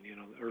mentioned one,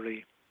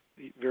 early,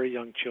 very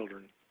young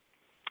children,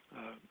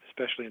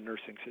 especially in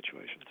nursing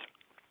situations.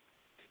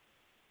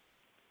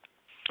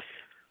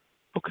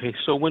 Okay,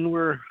 so when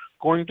we're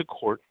going to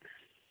court,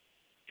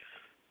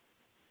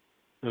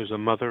 there's a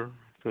mother,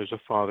 there's a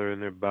father,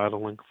 and they're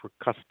battling for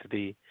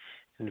custody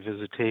and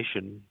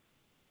visitation.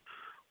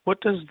 What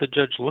does the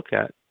judge look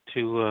at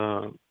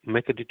to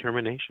make a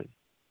determination?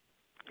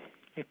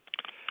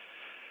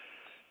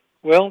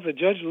 Well, the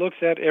judge looks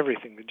at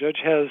everything. The judge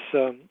has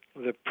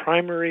the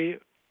primary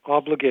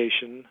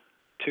obligation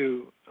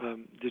to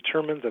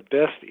determine the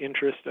best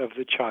interest of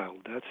the child.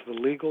 That's the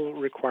legal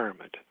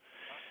requirement.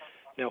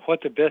 Now,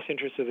 what the best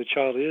interest of the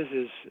child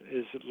is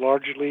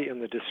largely in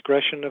the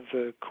discretion of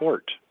the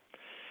court.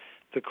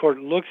 The court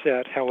looks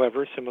at,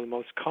 however, some of the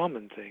most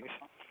common things,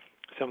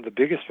 some of the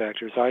biggest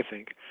factors, I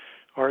think,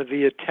 are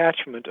the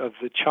attachment of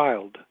the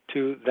child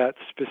to that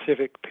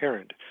specific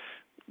parent.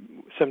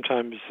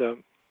 Sometimes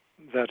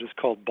that is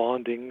called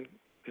bonding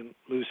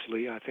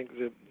loosely. I think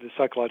the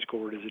psychological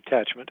word is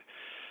attachment,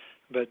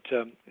 but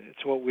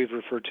it's what we've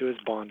referred to as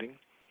bonding.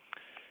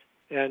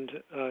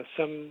 And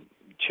some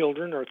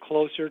children are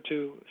closer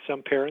to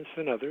some parents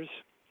than others,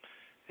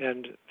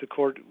 and the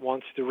court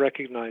wants to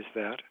recognize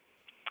that.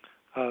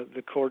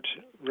 The court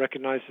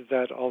recognizes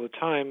that all the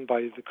time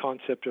by the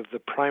concept of the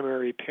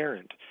primary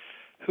parent.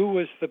 Who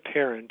was the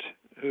parent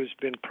who's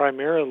been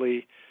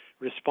primarily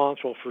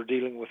responsible for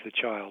dealing with the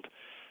child?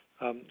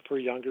 For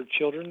younger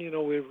children,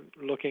 we're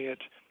looking at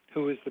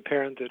who is the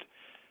parent that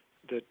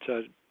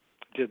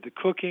did the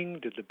cooking,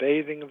 did the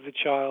bathing of the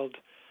child,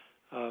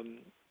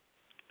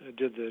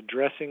 did the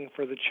dressing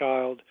for the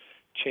child,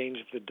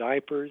 changed the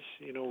diapers.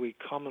 We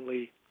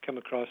commonly come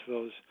across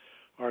those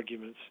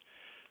arguments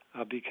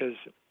because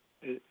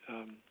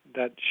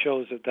that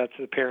shows that that's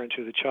the parent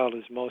who the child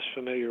is most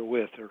familiar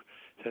with or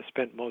has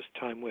spent most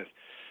time with.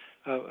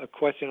 A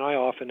question I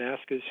often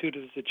ask is, who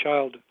does the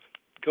child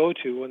go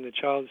to when the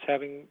child is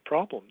having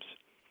problems?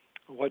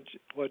 What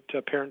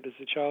parent does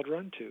the child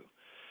run to?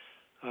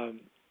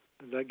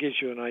 That gives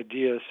you an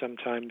idea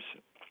sometimes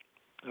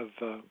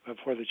of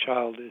where the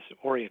child is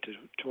oriented,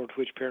 toward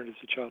which parent is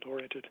the child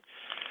oriented.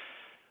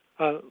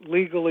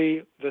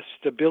 Legally, the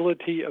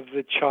stability of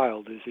the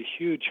child is a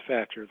huge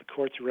factor. The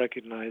courts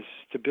recognize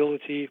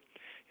stability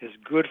is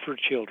good for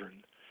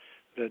children,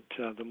 that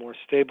the more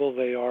stable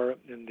they are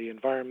in the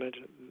environment,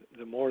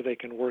 the more they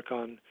can work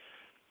on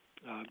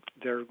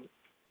their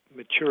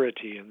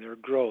maturity and their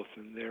growth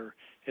and their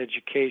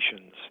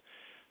educations,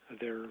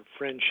 their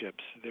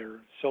friendships, their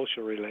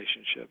social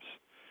relationships.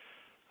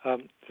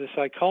 The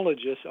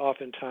psychologists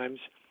oftentimes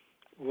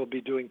will be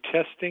doing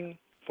testing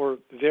for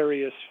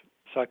various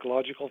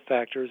psychological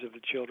factors of the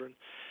children,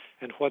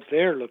 and what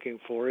they're looking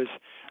for is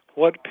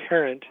what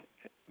parent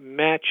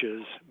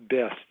matches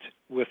best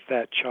with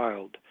that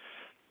child.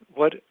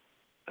 What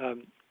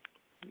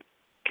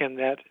can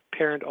that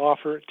parent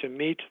offer to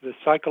meet the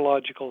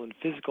psychological and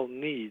physical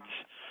needs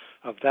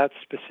of that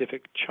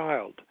specific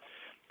child?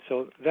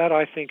 So that,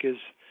 I think, is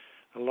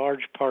a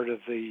large part of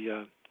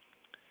the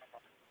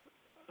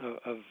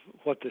of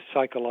what the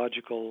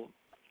psychological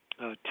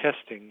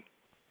testing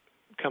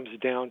comes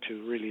down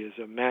to, really, is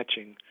a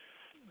matching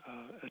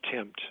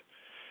attempt.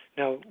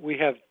 Now, we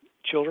have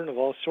children of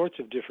all sorts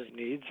of different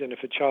needs, and if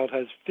a child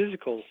has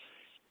physical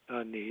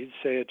needs,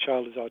 say a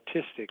child is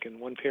autistic and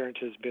one parent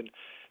has been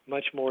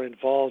much more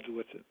involved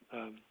with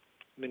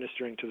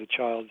ministering to the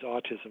child's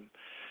autism,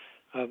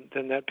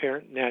 then that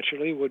parent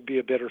naturally would be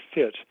a better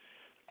fit,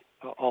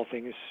 all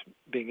things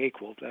being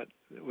equal, that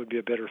would be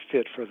a better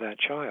fit for that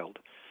child.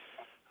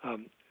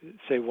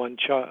 Say one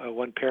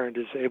parent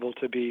is able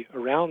to be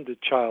around the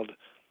child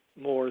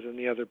more than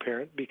the other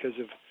parent because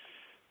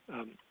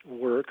of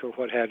work or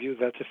what have you,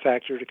 that's a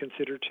factor to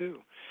consider too.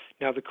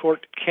 Now, the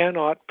court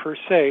cannot per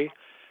se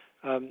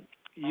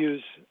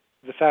use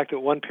the fact that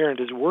one parent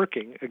is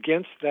working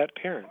against that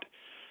parent.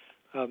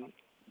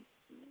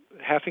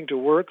 Having to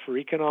work for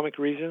economic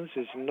reasons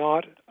is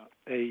not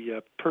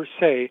a per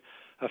se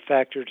a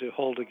factor to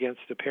hold against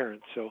a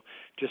parent. So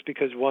just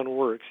because one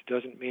works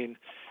doesn't mean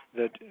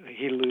that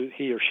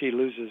he or she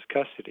loses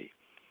custody.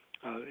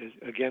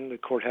 Again, the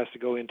court has to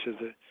go into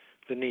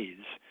the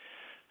needs.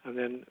 And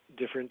then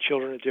different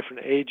children at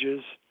different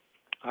ages,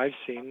 I've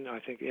seen, I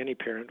think any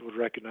parent would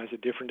recognize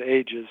at different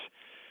ages,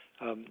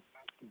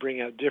 bring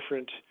out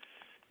different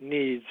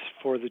needs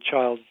for the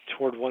child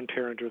toward one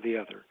parent or the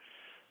other.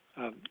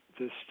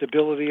 The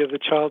stability of the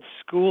child's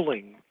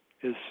schooling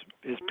is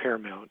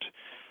paramount.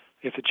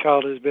 If a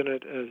child has been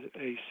at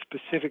a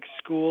specific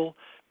school,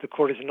 the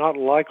court is not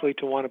likely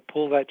to want to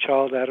pull that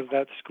child out of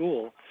that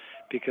school,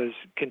 because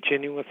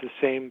continuing with the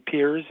same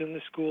peers in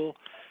the school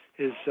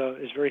is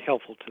very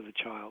helpful to the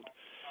child.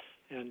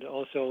 And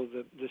also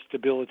the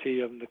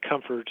stability and the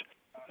comfort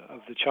of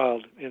the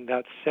child in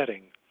that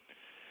setting.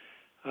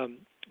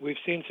 We've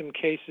seen some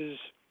cases,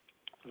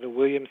 the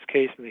Williams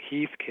case and the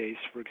Heath case,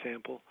 for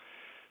example,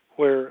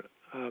 where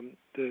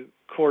the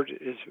court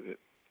is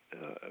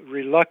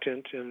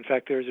reluctant, and in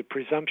fact there's a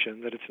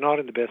presumption that it's not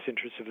in the best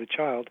interest of the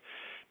child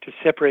to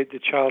separate the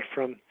child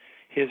from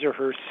his or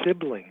her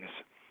siblings.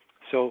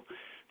 So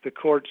the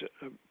court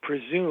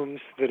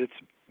presumes that it's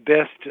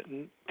best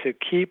to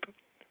keep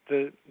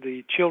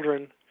the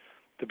children,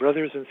 the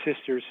brothers and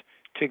sisters,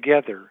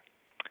 together.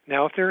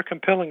 Now, if there are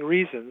compelling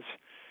reasons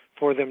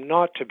for them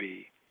not to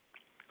be,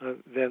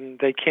 then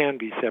they can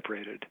be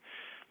separated.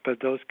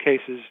 But those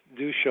cases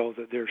do show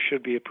that there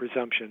should be a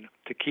presumption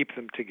to keep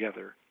them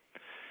together.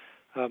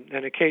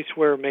 And a case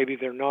where maybe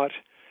they're not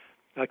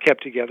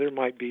kept together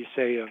might be,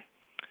 say,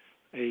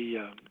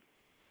 a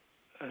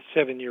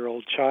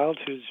 7-year-old child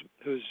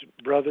whose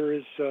brother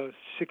is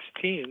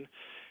 16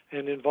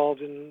 and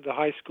involved in the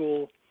high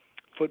school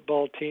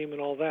football team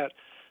and all that.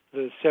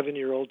 The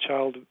 7-year-old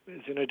child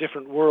is in a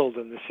different world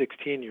than the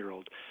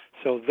 16-year-old.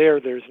 So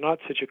there's not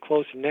such a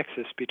close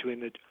nexus between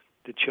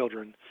the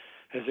children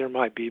as there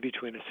might be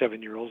between a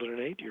 7-year-old and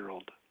an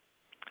 8-year-old.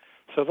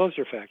 So those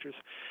are factors.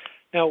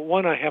 Now,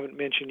 one I haven't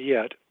mentioned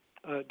yet,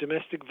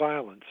 domestic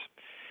violence.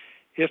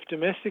 If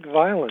domestic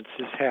violence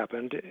has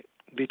happened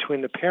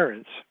between the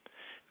parents,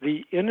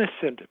 the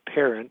innocent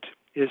parent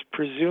is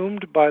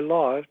presumed by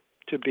law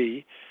to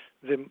be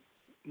the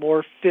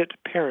more fit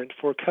parent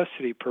for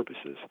custody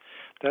purposes.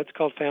 That's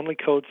called Family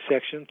Code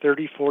Section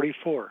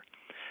 3044.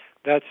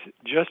 That's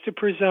just a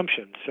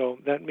presumption. So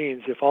that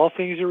means if all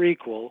things are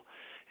equal,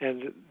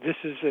 and this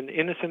is an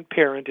innocent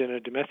parent in a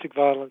domestic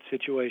violence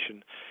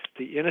situation,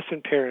 the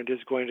innocent parent is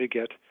going to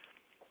get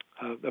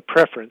a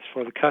preference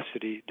for the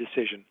custody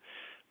decision.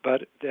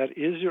 But that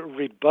is a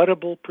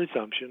rebuttable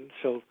presumption,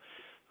 so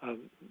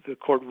the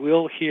court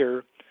will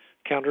hear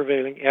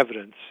countervailing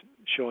evidence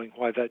showing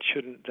why that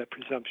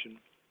presumption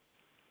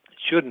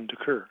shouldn't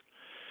occur.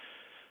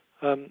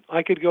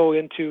 I could go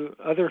into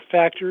other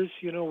factors.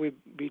 We'd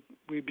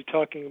be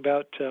talking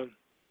about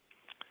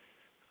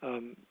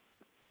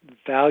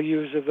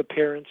values of the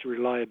parents,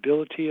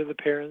 reliability of the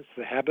parents,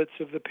 the habits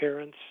of the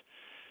parents,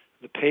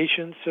 the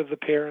patience of the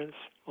parents.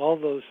 All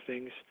those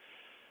things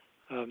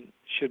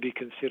should be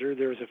considered.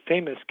 There was a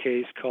famous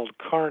case called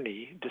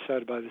Carney,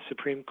 decided by the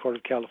Supreme Court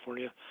of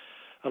California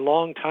a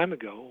long time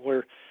ago,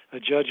 where a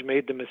judge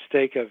made the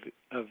mistake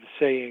of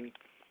saying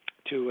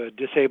to a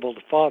disabled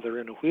father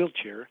in a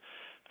wheelchair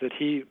that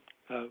he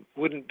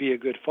wouldn't be a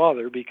good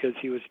father because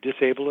he was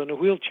disabled in a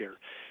wheelchair.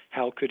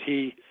 How could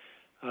he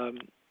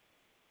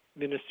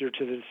minister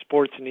to the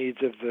sports needs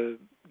of the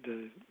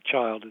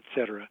child,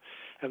 etc.?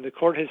 And the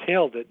court has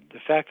held that the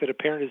fact that a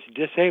parent is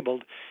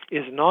disabled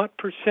is not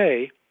per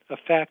se a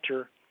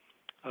factor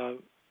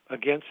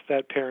against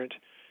that parent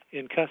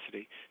in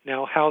custody.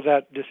 Now, how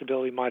that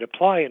disability might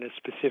apply in a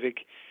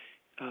specific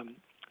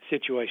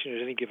situation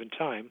at any given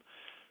time,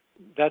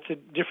 that's a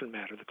different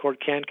matter. The court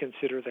can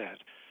consider that.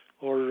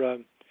 Or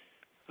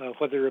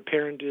whether a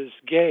parent is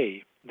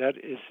gay, that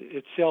is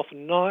itself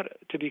not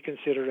to be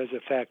considered as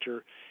a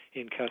factor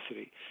in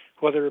custody.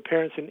 Whether a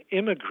parent's an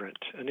immigrant,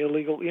 an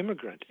illegal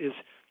immigrant, is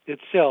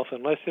itself,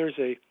 unless there's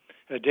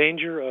a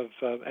danger of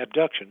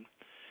abduction,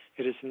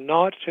 it is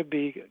not to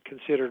be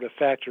considered a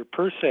factor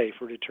per se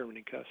for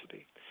determining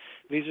custody.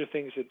 These are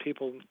things that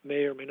people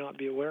may or may not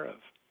be aware of.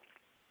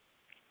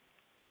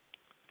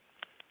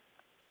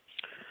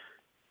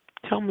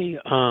 Tell me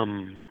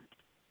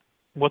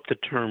what the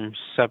term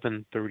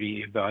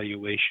 730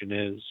 evaluation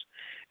is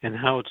and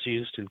how it's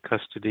used in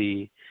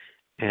custody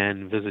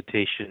and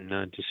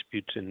visitation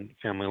disputes in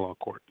family law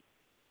court.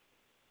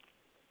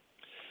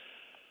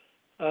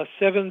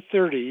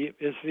 730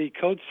 is the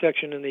code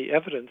section in the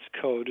evidence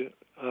code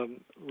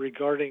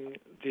regarding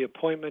the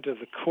appointment of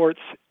the court's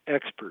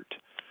expert.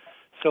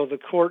 So the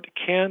court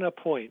can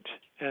appoint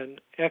an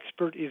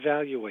expert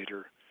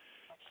evaluator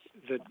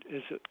that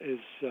is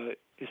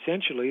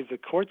essentially the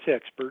court's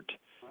expert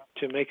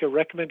to make a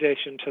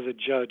recommendation to the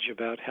judge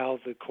about how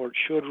the court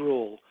should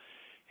rule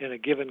in a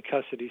given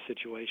custody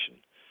situation.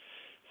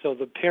 So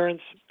the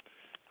parents,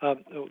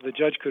 the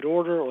judge could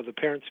order or the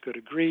parents could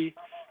agree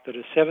that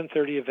a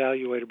 730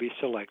 evaluator be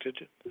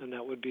selected, and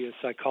that would be a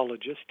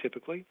psychologist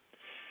typically.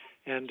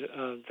 And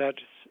that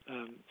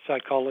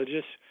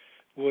psychologist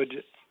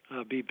would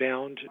be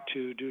bound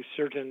to do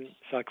certain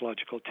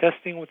psychological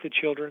testing with the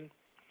children.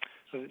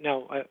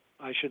 Now,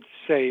 I should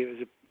say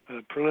as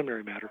a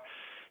preliminary matter,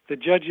 the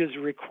judge is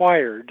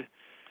required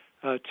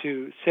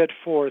to set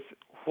forth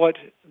what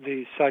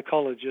the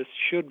psychologist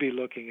should be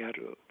looking at,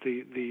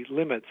 the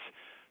limits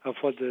of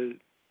what the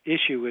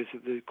issue is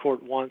that the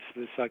court wants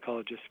the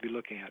psychologist to be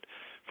looking at.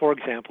 For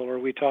example, are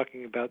we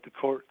talking about the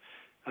court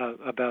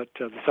about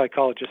the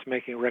psychologist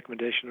making a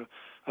recommendation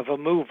of a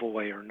move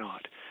away or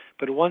not?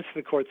 But once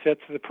the court sets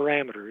the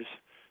parameters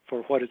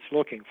for what it's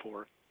looking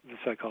for, the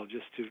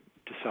psychologist to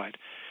decide,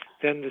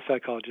 then the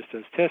psychologist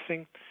does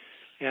testing,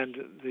 and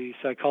the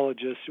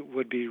psychologist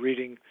would be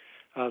reading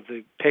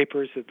the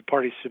papers that the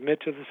parties submit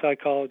to the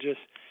psychologist.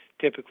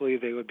 Typically,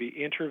 they would be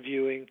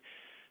interviewing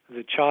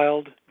the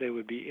child. They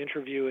would be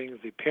interviewing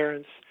the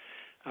parents.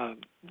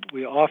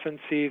 We often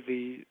see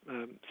the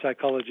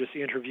psychologist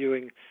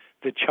interviewing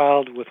the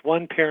child with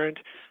one parent,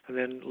 and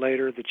then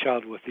later the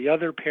child with the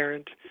other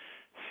parent,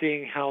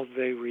 seeing how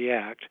they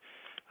react.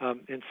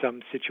 In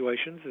some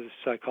situations, the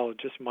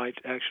psychologist might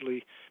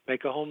actually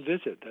make a home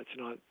visit. That's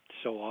not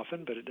so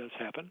often, but it does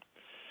happen.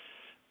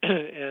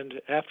 And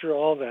after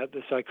all that,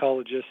 the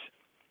psychologist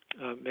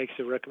makes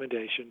a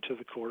recommendation to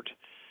the court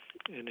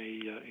in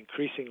a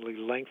increasingly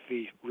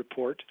lengthy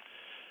report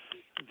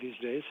these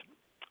days.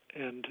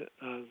 And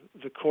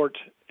the court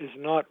is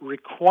not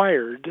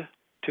required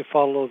to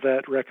follow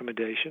that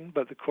recommendation,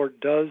 but the court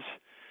does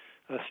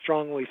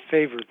strongly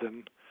favor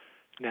them,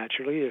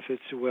 naturally, if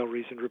it's a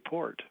well-reasoned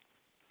report.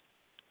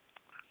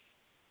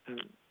 And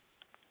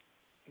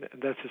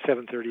that's a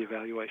 730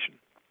 evaluation.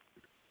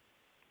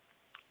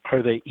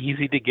 Are they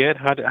easy to get?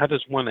 How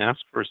does one ask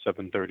for a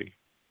 730?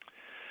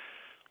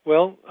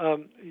 Well,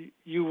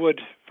 you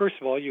would, first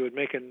of all, you would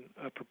make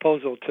a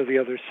proposal to the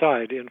other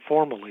side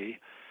informally,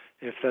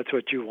 if that's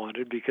what you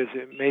wanted, because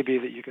it may be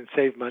that you can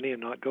save money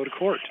and not go to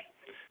court.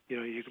 You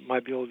know, you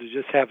might be able to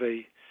just have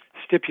a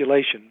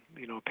stipulation,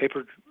 a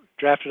paper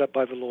drafted up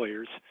by the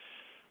lawyers,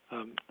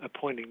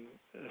 appointing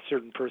a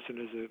certain person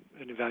as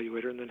an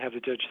evaluator, and then have the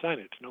judge sign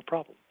it. No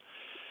problem.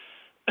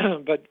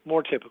 But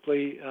more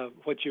typically,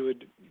 what you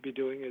would be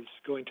doing is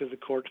going to the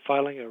court,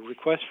 filing a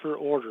request for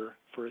order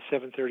for a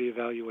 730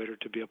 evaluator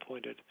to be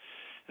appointed,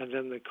 and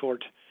then the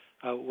court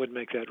would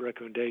make that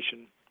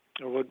recommendation,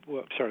 or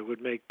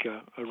would make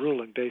a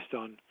ruling based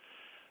on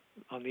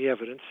the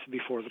evidence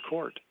before the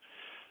court.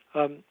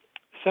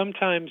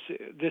 Sometimes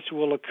this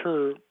will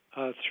occur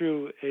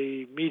through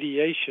a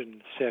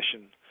mediation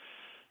session.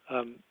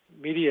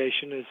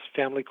 Mediation is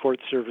family court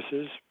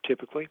services,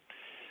 typically,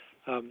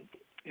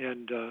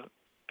 and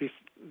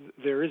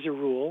there is a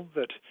rule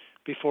that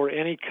before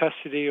any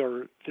custody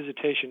or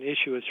visitation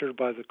issue is heard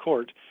by the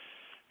court,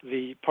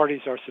 the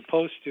parties are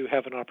supposed to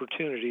have an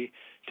opportunity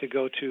to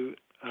go to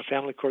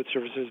family court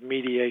services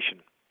mediation.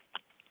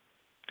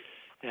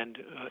 And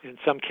in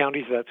some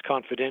counties that's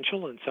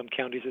confidential, in some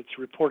counties it's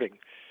reporting,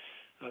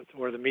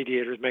 where the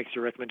mediator makes a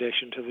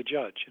recommendation to the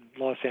judge.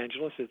 In Los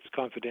Angeles it's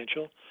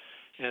confidential,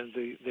 and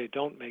they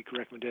don't make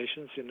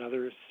recommendations. In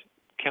other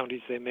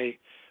counties they may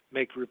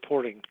make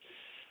reporting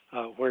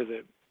where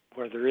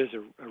there is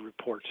a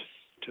report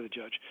to the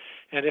judge.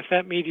 And if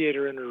that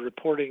mediator in a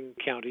reporting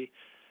county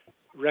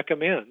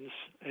recommends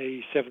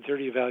a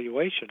 7:30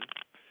 evaluation,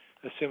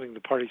 assuming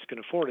the parties can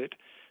afford it,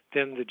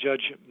 then the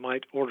judge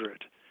might order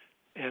it.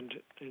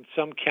 And in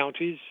some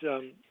counties,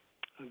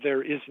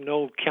 there is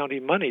no county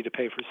money to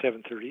pay for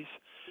 7:30s,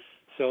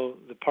 so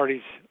the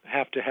parties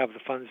have to have the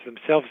funds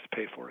themselves to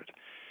pay for it.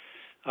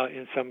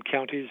 In some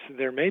counties,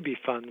 there may be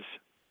funds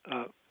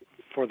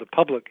for the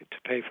public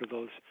to pay for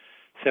those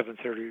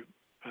 7:30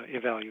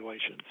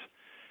 evaluations,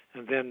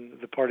 and then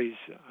the parties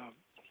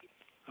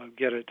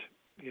get it,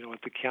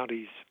 at the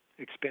county's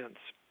expense.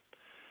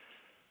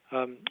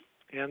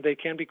 And they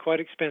can be quite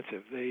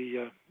expensive.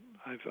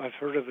 I've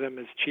heard of them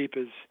as cheap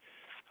as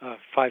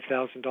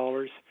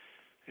 $5,000,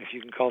 if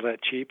you can call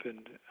that cheap,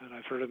 and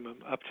I've heard of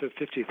them up to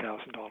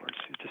 $50,000.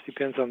 It just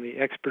depends on the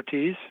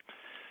expertise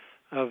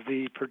of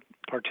the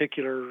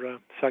particular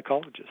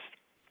psychologist.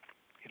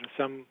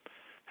 Some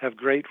have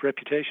great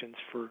reputations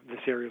for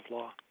this area of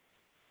law.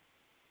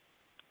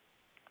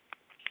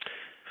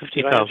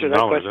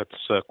 $50,000,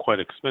 that's quite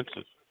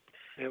expensive.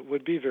 It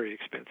would be very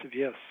expensive,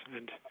 yes,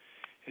 and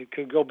it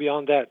could go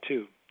beyond that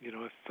too.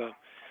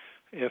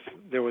 If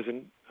there was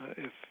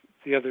if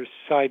the other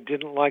side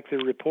didn't like the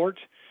report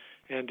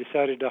and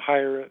decided to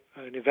hire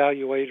an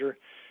evaluator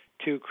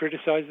to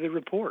criticize the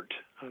report,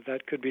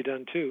 that could be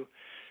done too.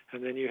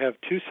 And then you have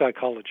two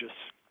psychologists,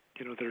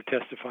 that are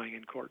testifying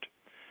in court.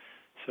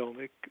 So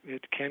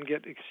it can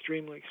get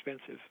extremely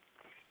expensive.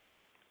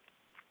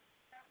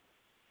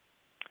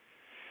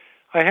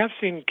 I have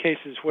seen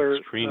cases where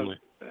it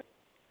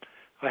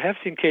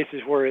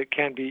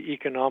can be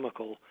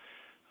economical.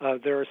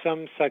 There are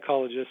some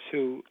psychologists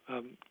who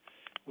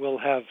will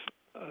have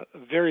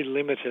very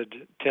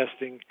limited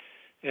testing,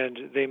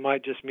 and they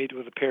might just meet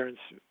with the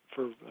parents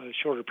for a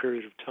shorter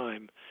period of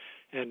time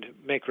and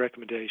make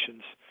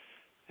recommendations,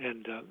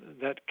 and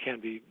that can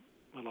be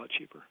a lot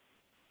cheaper.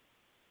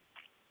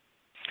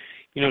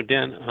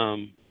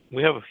 Dan,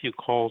 we have a few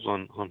calls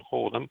on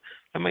hold.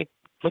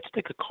 Let's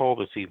take a call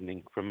this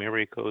evening from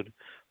area code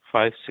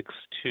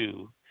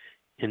 562,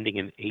 ending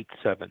in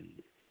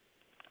 87.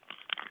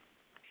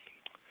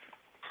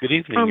 Good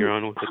evening. You're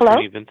on with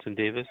Attorney Vincent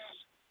Davis.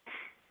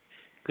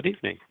 Good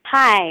evening.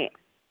 Hi.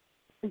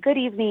 Good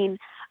evening.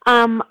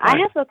 I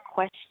have a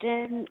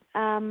question.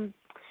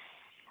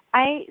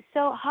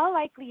 So how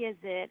likely is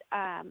it?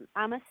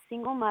 I'm a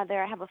single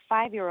mother. I have a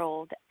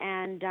 5-year-old,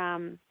 and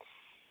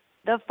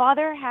the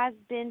father has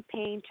been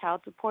paying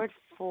child support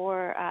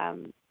for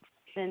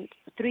since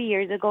 3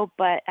 years ago,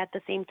 but at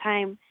the same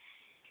time,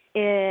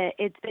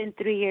 it's been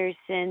 3 years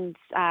since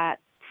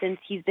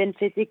he's been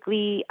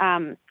physically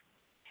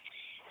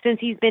since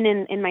he's been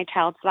in my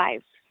child's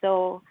life.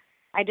 So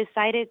I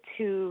decided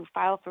to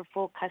file for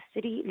full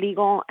custody,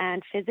 legal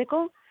and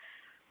physical.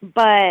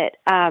 But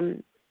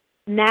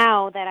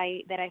now that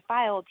I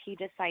filed, he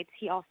decides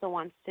he also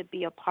wants to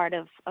be a part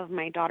of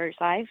my daughter's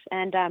life.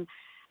 And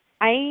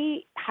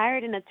I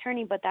hired an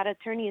attorney, but that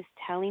attorney is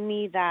telling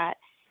me that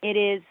it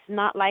is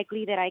not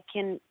likely that I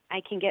can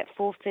get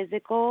full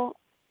physical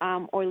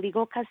or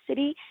legal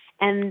custody,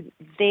 and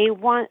they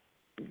want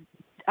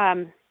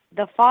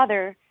the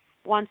father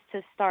wants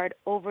to start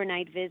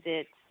overnight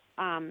visits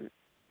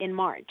in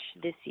March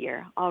this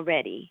year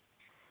already.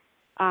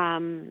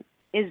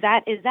 Is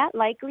that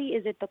likely?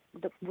 Is it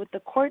would the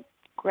court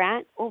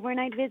grant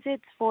overnight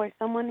visits for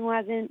someone who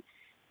hasn't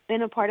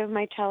been a part of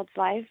my child's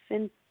life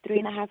in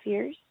 3.5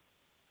 years?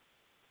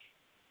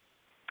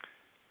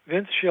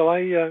 Vince, shall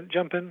I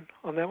jump in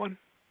on that one?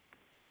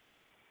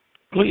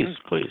 Please.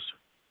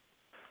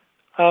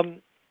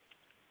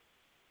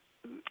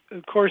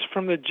 Of course,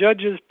 from the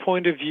judge's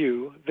point of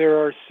view, there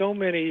are so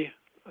many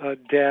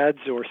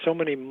dads or so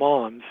many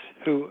moms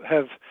who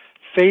have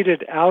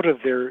faded out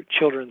of their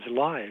children's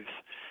lives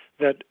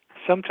that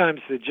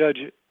sometimes the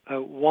judge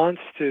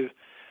wants to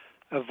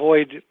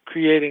avoid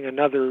creating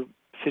another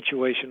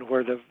situation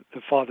where the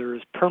father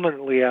is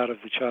permanently out of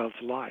the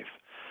child's life.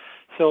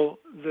 So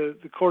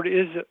the court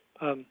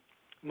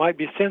might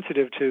be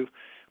sensitive to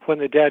when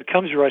the dad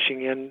comes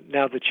rushing in,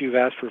 now that you've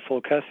asked for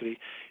full custody,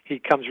 he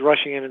comes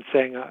rushing in and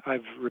saying,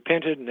 I've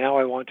repented, now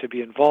I want to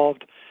be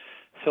involved.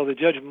 So the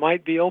judge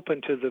might be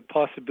open to the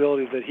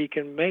possibility that he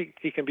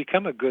can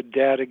become a good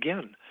dad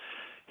again.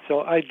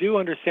 So I do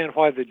understand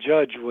why the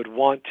judge would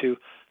want to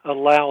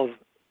allow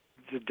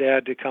the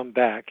dad to come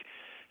back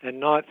and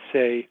not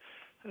say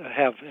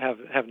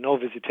have no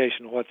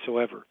visitation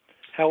whatsoever.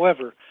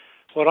 However,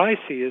 what I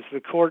see is the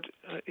court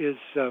is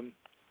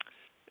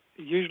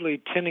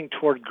usually tending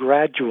toward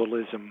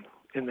gradualism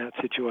in that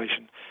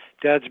situation.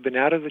 Dad's been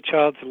out of the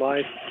child's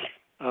life,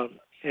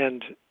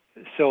 and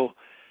so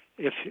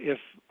if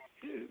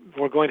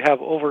we're going to have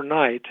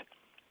overnight,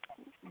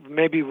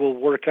 maybe we'll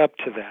work up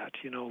to that.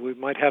 We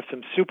might have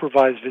some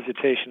supervised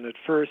visitation at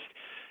first,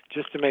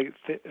 just to make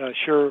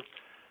sure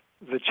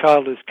the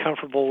child is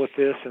comfortable with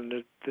this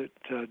and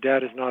that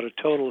dad is not a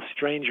total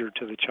stranger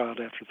to the child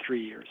after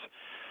 3 years.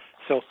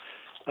 So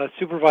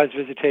supervised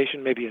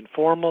visitation, maybe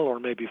informal or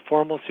maybe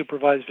formal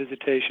supervised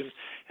visitation,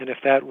 and if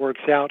that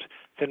works out,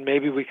 then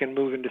maybe we can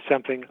move into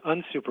something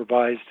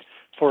unsupervised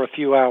for a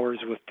few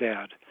hours with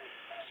dad.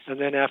 and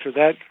then after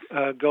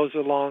that goes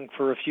along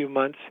for a few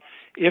months,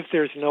 if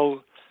there's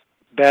no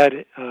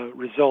bad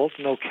result,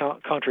 no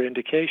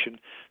contraindication,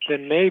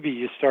 then maybe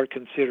you start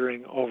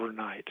considering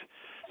overnight.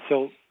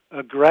 So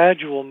a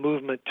gradual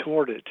movement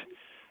toward it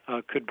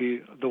could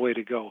be the way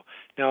to go.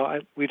 Now,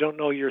 we don't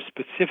know your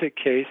specific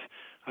case.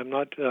 I'm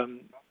not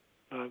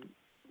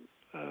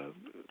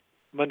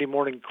Monday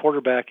morning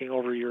quarterbacking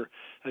over your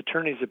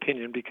attorney's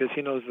opinion because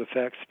he knows the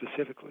facts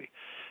specifically.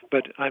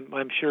 But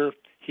I'm sure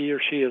he or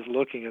she is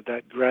looking at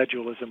that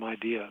gradualism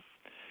idea.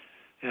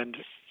 And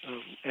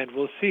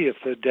we'll see if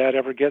the dad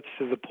ever gets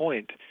to the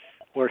point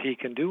where he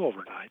can do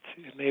overnights.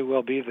 It may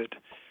well be that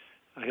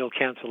he'll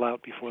cancel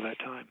out before that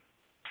time.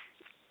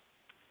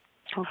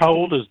 Okay. How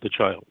old is the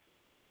child?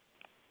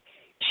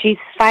 She's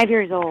 5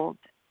 years old.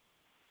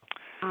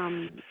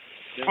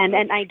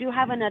 And I do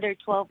have another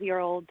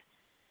 12-year-old.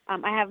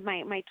 I have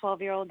my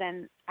 12-year-old,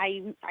 and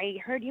I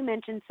heard you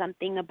mention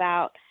something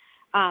about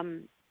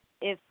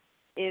if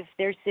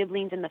there's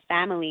siblings in the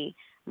family.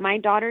 My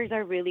daughters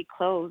are really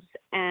close,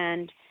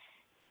 and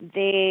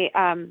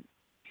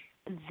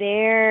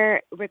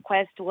their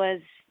request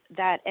was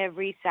that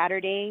every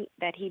Saturday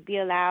that he'd be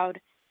allowed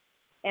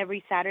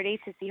every Saturday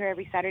to see her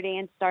every Saturday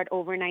and start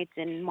overnights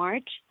in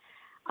March.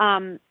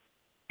 And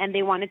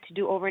they wanted to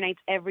do overnights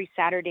every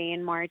Saturday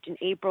in March and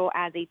April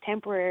as a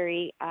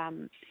temporary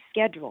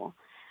schedule.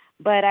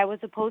 But I was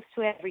opposed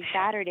to every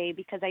Saturday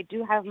because I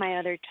do have my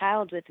other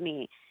child with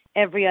me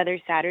every other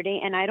Saturday,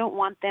 and I don't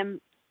want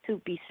them to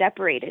be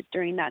separated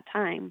during that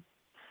time.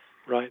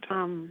 Right.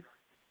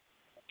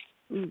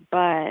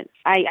 But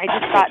I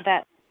just thought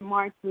that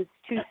March was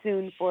too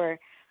soon for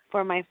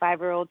my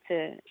 5-year-old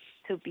to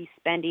be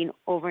spending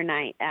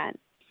overnight at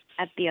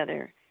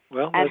her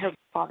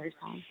father's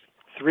house.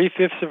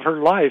 3/5 of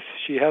her life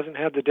she hasn't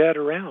had the dad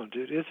around.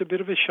 It is a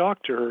bit of a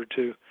shock to her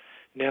to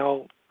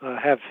now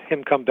have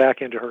him come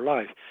back into her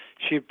life.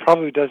 She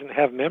probably doesn't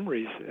have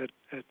memories at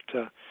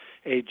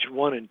age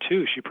 1 and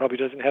 2. She probably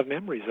doesn't have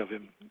memories of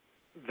him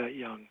that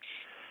young.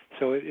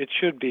 So it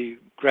should be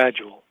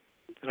gradual,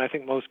 and I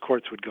think most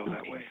courts would go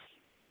that way.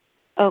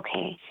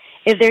 Okay.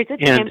 If there's a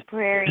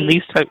temporary... And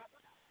these type...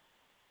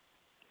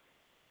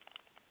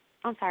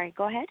 I'm sorry,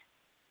 go ahead.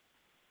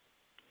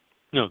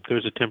 No,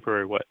 there's a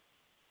temporary what?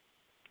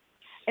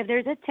 If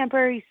there's a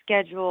temporary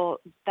schedule,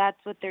 that's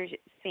what they're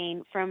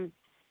saying from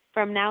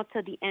now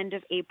to the end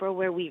of April,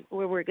 where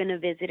we're going to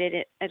visit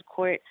it at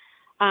court.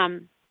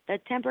 The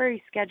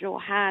temporary schedule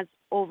has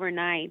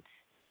overnights,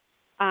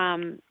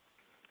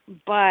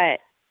 but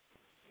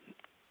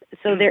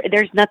so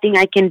there's nothing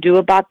I can do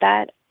about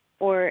that.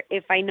 Or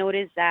if I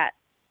notice that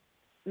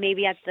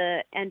maybe at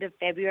the end of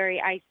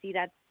February I see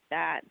that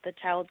the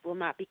child will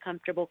not be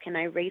comfortable, can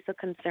I raise a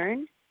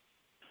concern?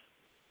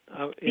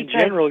 In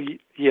general,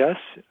 yes.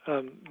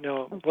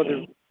 Now,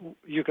 whether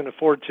you can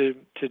afford to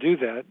do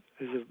that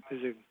is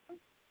a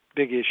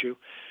big issue.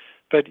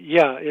 But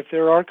yeah, if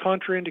there are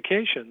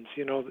contraindications,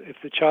 if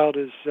the child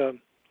is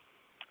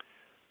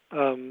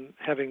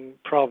having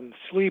problems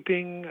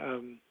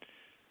sleeping,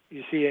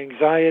 you see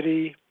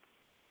anxiety,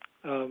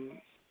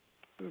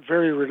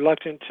 very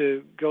reluctant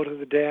to go to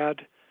the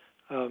dad,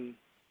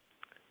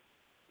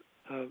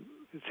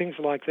 things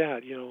like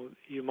that,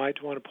 you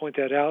might want to point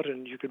that out,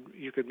 and you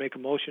could make a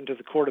motion to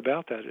the court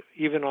about that,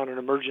 even on an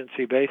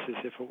emergency basis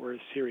if it were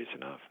serious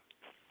enough.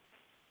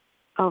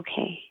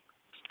 Okay.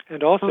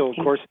 And also, of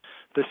course,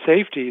 the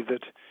safety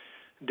that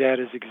dad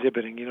is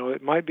exhibiting.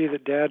 It might be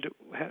that dad,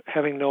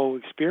 having no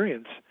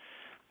experience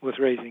with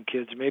raising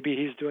kids, maybe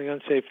he's doing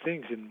unsafe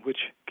things, in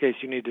which case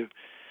you need to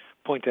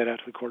point that out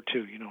to the court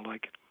too,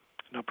 like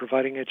not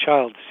providing a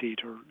child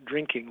seat or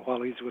drinking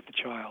while he's with the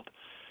child,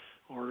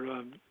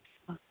 or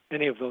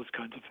any of those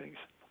kinds of things.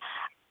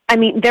 I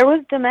mean, there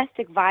was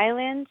domestic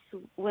violence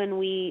when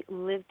we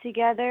lived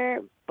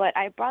together, but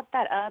I brought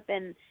that up,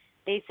 and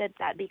they said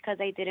that because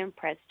I didn't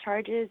press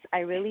charges, I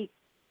really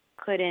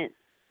couldn't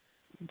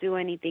do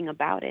anything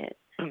about it.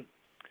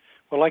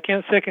 Well, I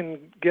can't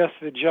second guess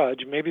the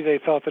judge. Maybe they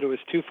thought that it was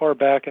too far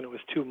back and it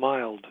was too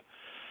mild.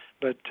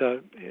 But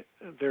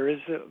there is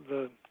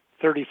the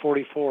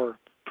 3044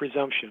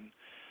 presumption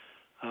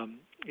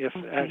if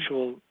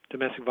actual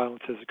domestic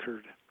violence has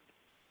occurred.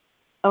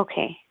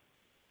 Okay.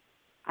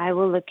 I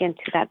will look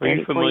into that. Are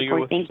you familiar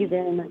with? Thank you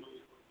very much.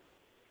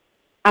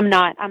 I'm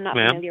not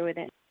familiar with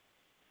it.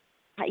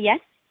 Yes?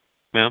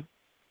 Ma'am?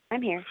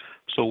 I'm here.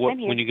 So I'm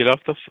here. when you get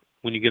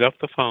off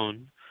the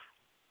phone,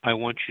 I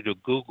want you to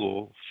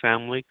Google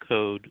Family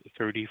Code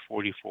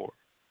 3044.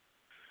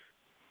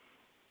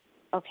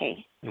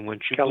 Okay. And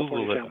once you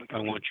California Google Family it, Code.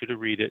 I want you to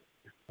read it.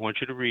 I want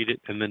you to read it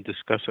and then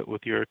discuss it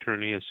with your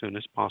attorney as soon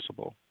as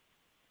possible.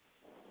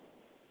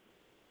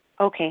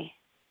 Okay.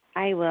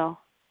 I will.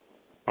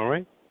 All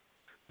right?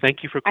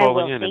 Thank you for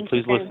calling in, and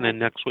please listen in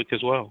next week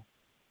as well.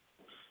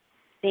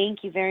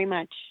 Thank you very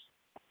much.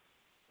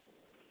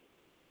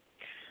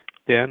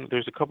 Dan,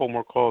 there's a couple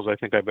more calls I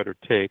think I better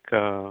take.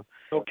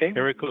 Okay.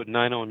 Area code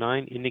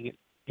 909,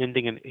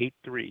 ending in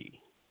 83.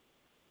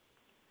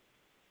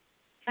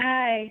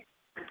 Hi.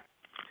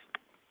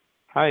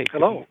 Hi.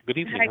 Hello. Good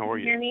evening. Hi, How are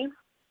can you hear me?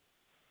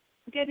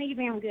 Good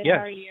evening. I'm good. Yes.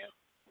 How are you?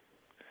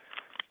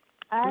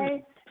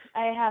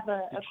 I have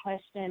a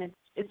question.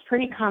 It's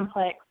pretty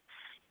complex,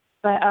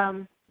 but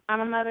I'm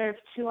a mother of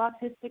 2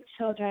 autistic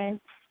children.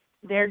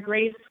 They're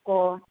grade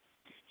school,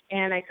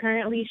 and I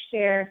currently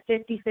share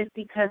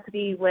 50-50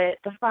 custody with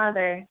the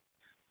father,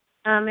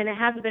 and it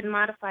hasn't been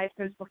modified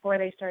since before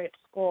they started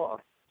school.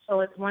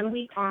 So it's 1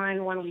 week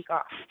on, 1 week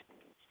off.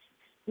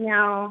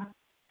 Now,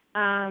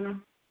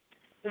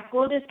 the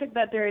school district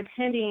that they're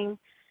attending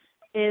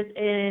is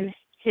in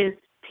his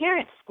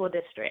parents' school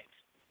district.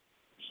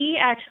 He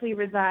actually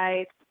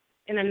resides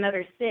in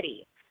another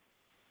city,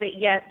 but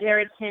yet they're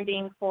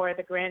attending for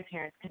the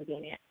grandparents'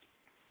 convenience.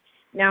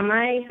 Now,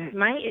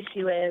 my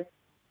issue is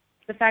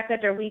the fact that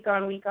they're week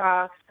on, week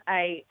off.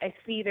 I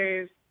see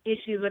there's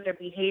issues with their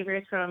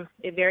behaviors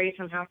it varies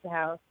from house to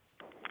house,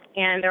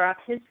 and they're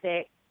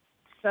autistic,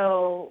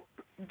 so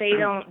they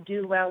don't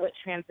do well with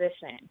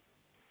transition.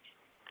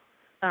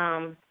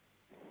 I'm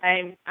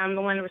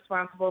the one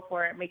responsible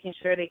for making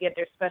sure they get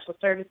their special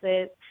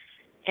services,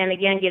 and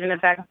again, getting them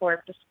back and forth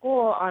to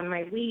school on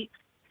my weeks.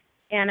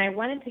 And I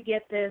wanted to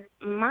get this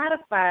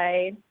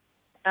modified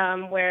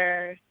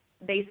where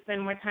they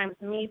spend more time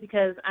with me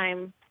because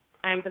I'm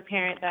the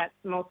parent that's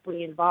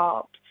mostly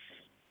involved.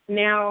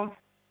 Now,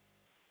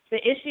 the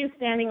issue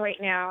standing right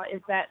now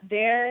is that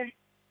their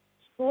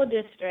school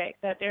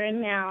district that they're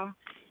in now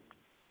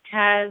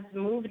has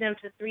moved them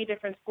to 3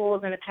 different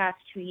schools in the past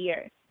 2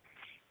 years.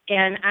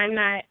 And I'm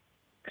not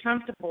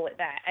comfortable with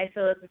that. I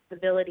feel it's a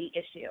stability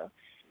issue.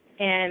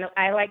 And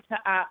I like to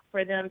opt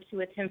for them to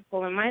attend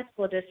school in my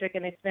school district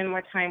and they spend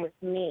more time with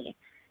me.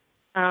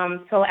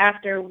 So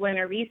after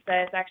winter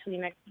recess, actually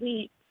next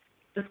week,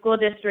 the school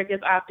district is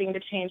opting to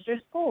change their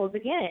schools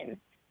again.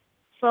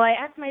 So I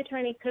asked my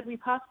attorney, could we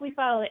possibly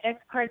file an ex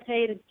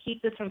parte to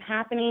keep this from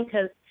happening?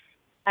 Because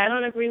I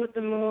don't agree with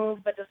the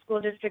move, but the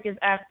school district is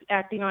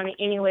acting on it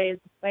anyways,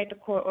 despite the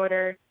court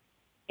order.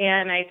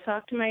 And I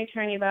talked to my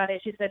attorney about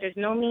it. She said there's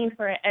no need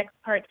for an ex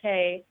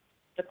parte.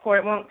 The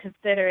court won't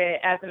consider it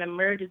as an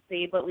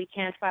emergency, but we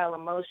can file a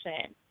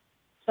motion.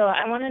 So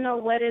I want to know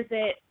what is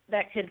it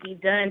that could be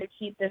done to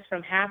keep this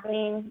from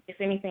happening, if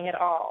anything at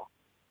all.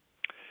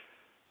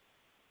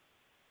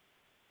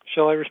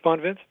 Shall I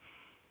respond, Vince?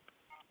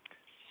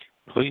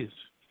 Please.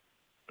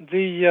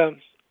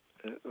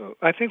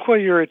 I think what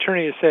your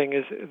attorney is saying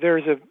is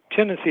there's a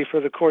tendency for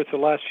the courts the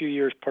last few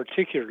years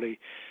particularly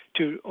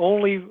to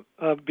only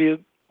be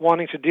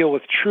wanting to deal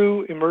with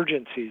true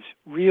emergencies,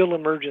 real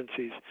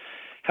emergencies.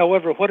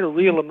 However, what a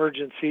real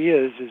emergency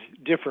is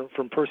different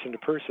from person to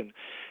person.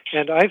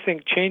 And I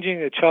think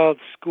changing a child's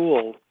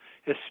school,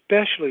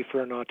 especially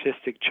for an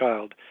autistic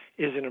child,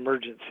 is an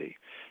emergency.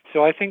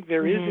 So I think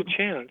there is a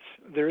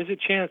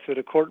chance that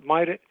a court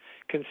might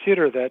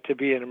consider that to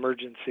be an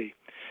emergency.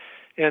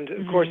 And,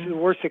 of course, the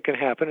worst that can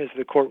happen is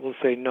the court will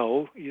say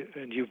no,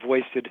 and you've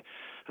wasted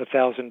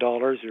 $1,000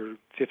 or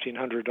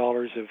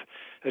 $1,500 of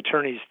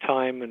attorney's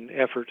time and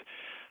effort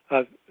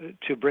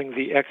to bring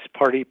the ex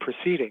parte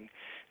proceeding.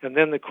 And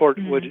then the court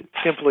would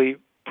simply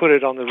put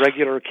it on the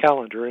regular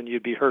calendar, and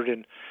you'd be heard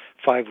in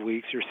 5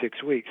 weeks or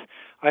 6 weeks.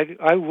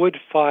 I would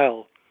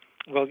file.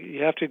 Well,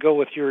 you have to go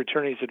with your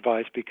attorney's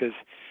advice because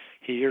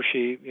he or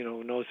she,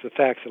 knows the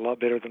facts a lot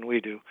better than we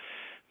do.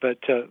 But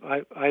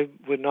I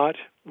would not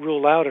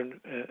rule out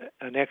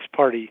an ex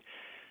parte,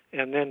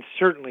 and then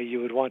certainly you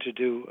would want to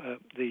do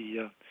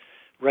the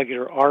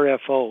regular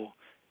RFO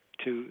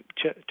to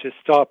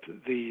stop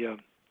the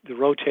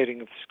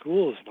rotating of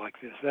schools like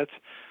this. That's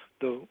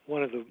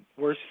one of the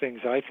worst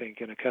things I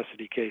think in a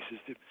custody case is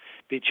to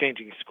be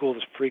changing schools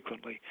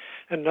frequently.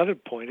 And another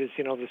point is,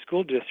 the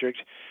school district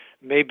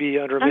may be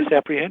under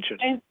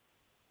misapprehension.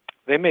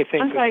 They may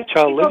think that the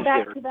child lives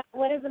there. To that?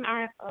 What is an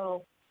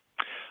RFO?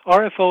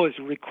 RFO is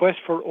a request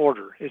for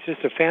order. It's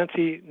just a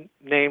fancy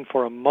name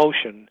for a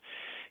motion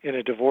in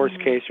a divorce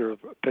case or a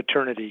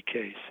paternity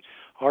case.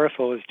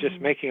 RFO is just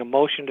making a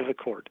motion to the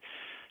court.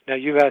 Now,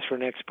 you've asked for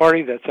an ex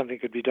parte. That's something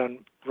that could be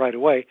done right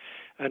away.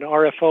 An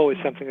RFO is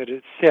something that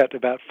is set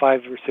about 5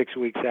 or 6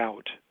 weeks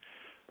out,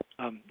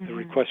 the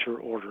request for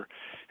order.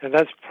 And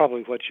that's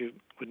probably what you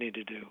would need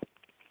to do.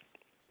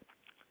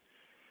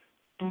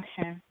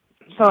 Okay.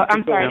 So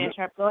I'm sorry to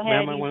interrupt. Go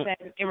ahead. You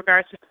said in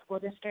regards to the school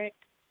district?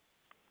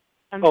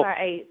 I'm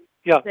sorry.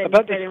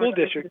 About the school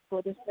district.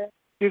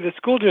 The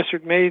school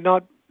district may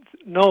not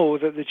know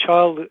that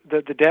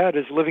the dad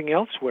is living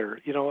elsewhere.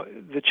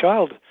 The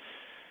child,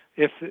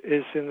 if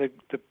is in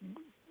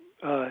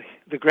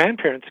the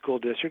grandparent school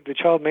district, the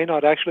child may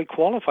not actually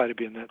qualify to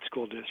be in that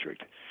school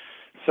district.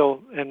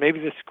 So, and maybe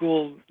the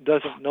school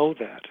doesn't know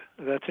that.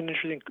 That's an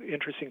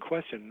interesting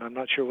question. I'm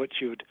not sure what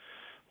you would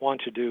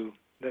want to do.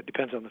 That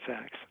depends on the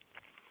facts.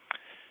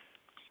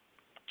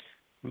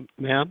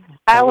 Ma'am,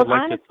 I would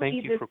was like to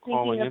thank you for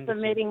calling in.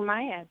 Submitting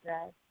my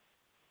address.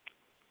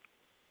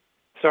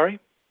 Sorry?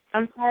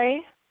 I'm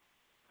sorry?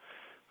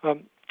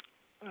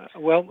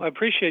 Well, I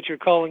appreciate your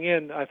calling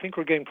in. I think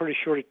we're getting pretty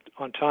short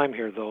on time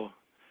here, though.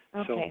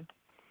 Okay. So,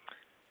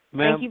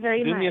 ma'am, thank you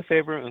very much. Do me a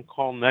favor and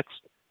call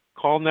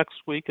next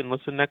week and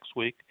listen next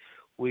week.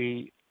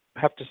 We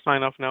have to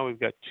sign off now. We've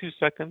got 2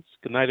 seconds.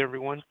 Good night,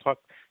 everyone.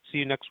 See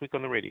you next week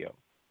on the radio.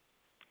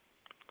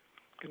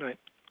 Good night.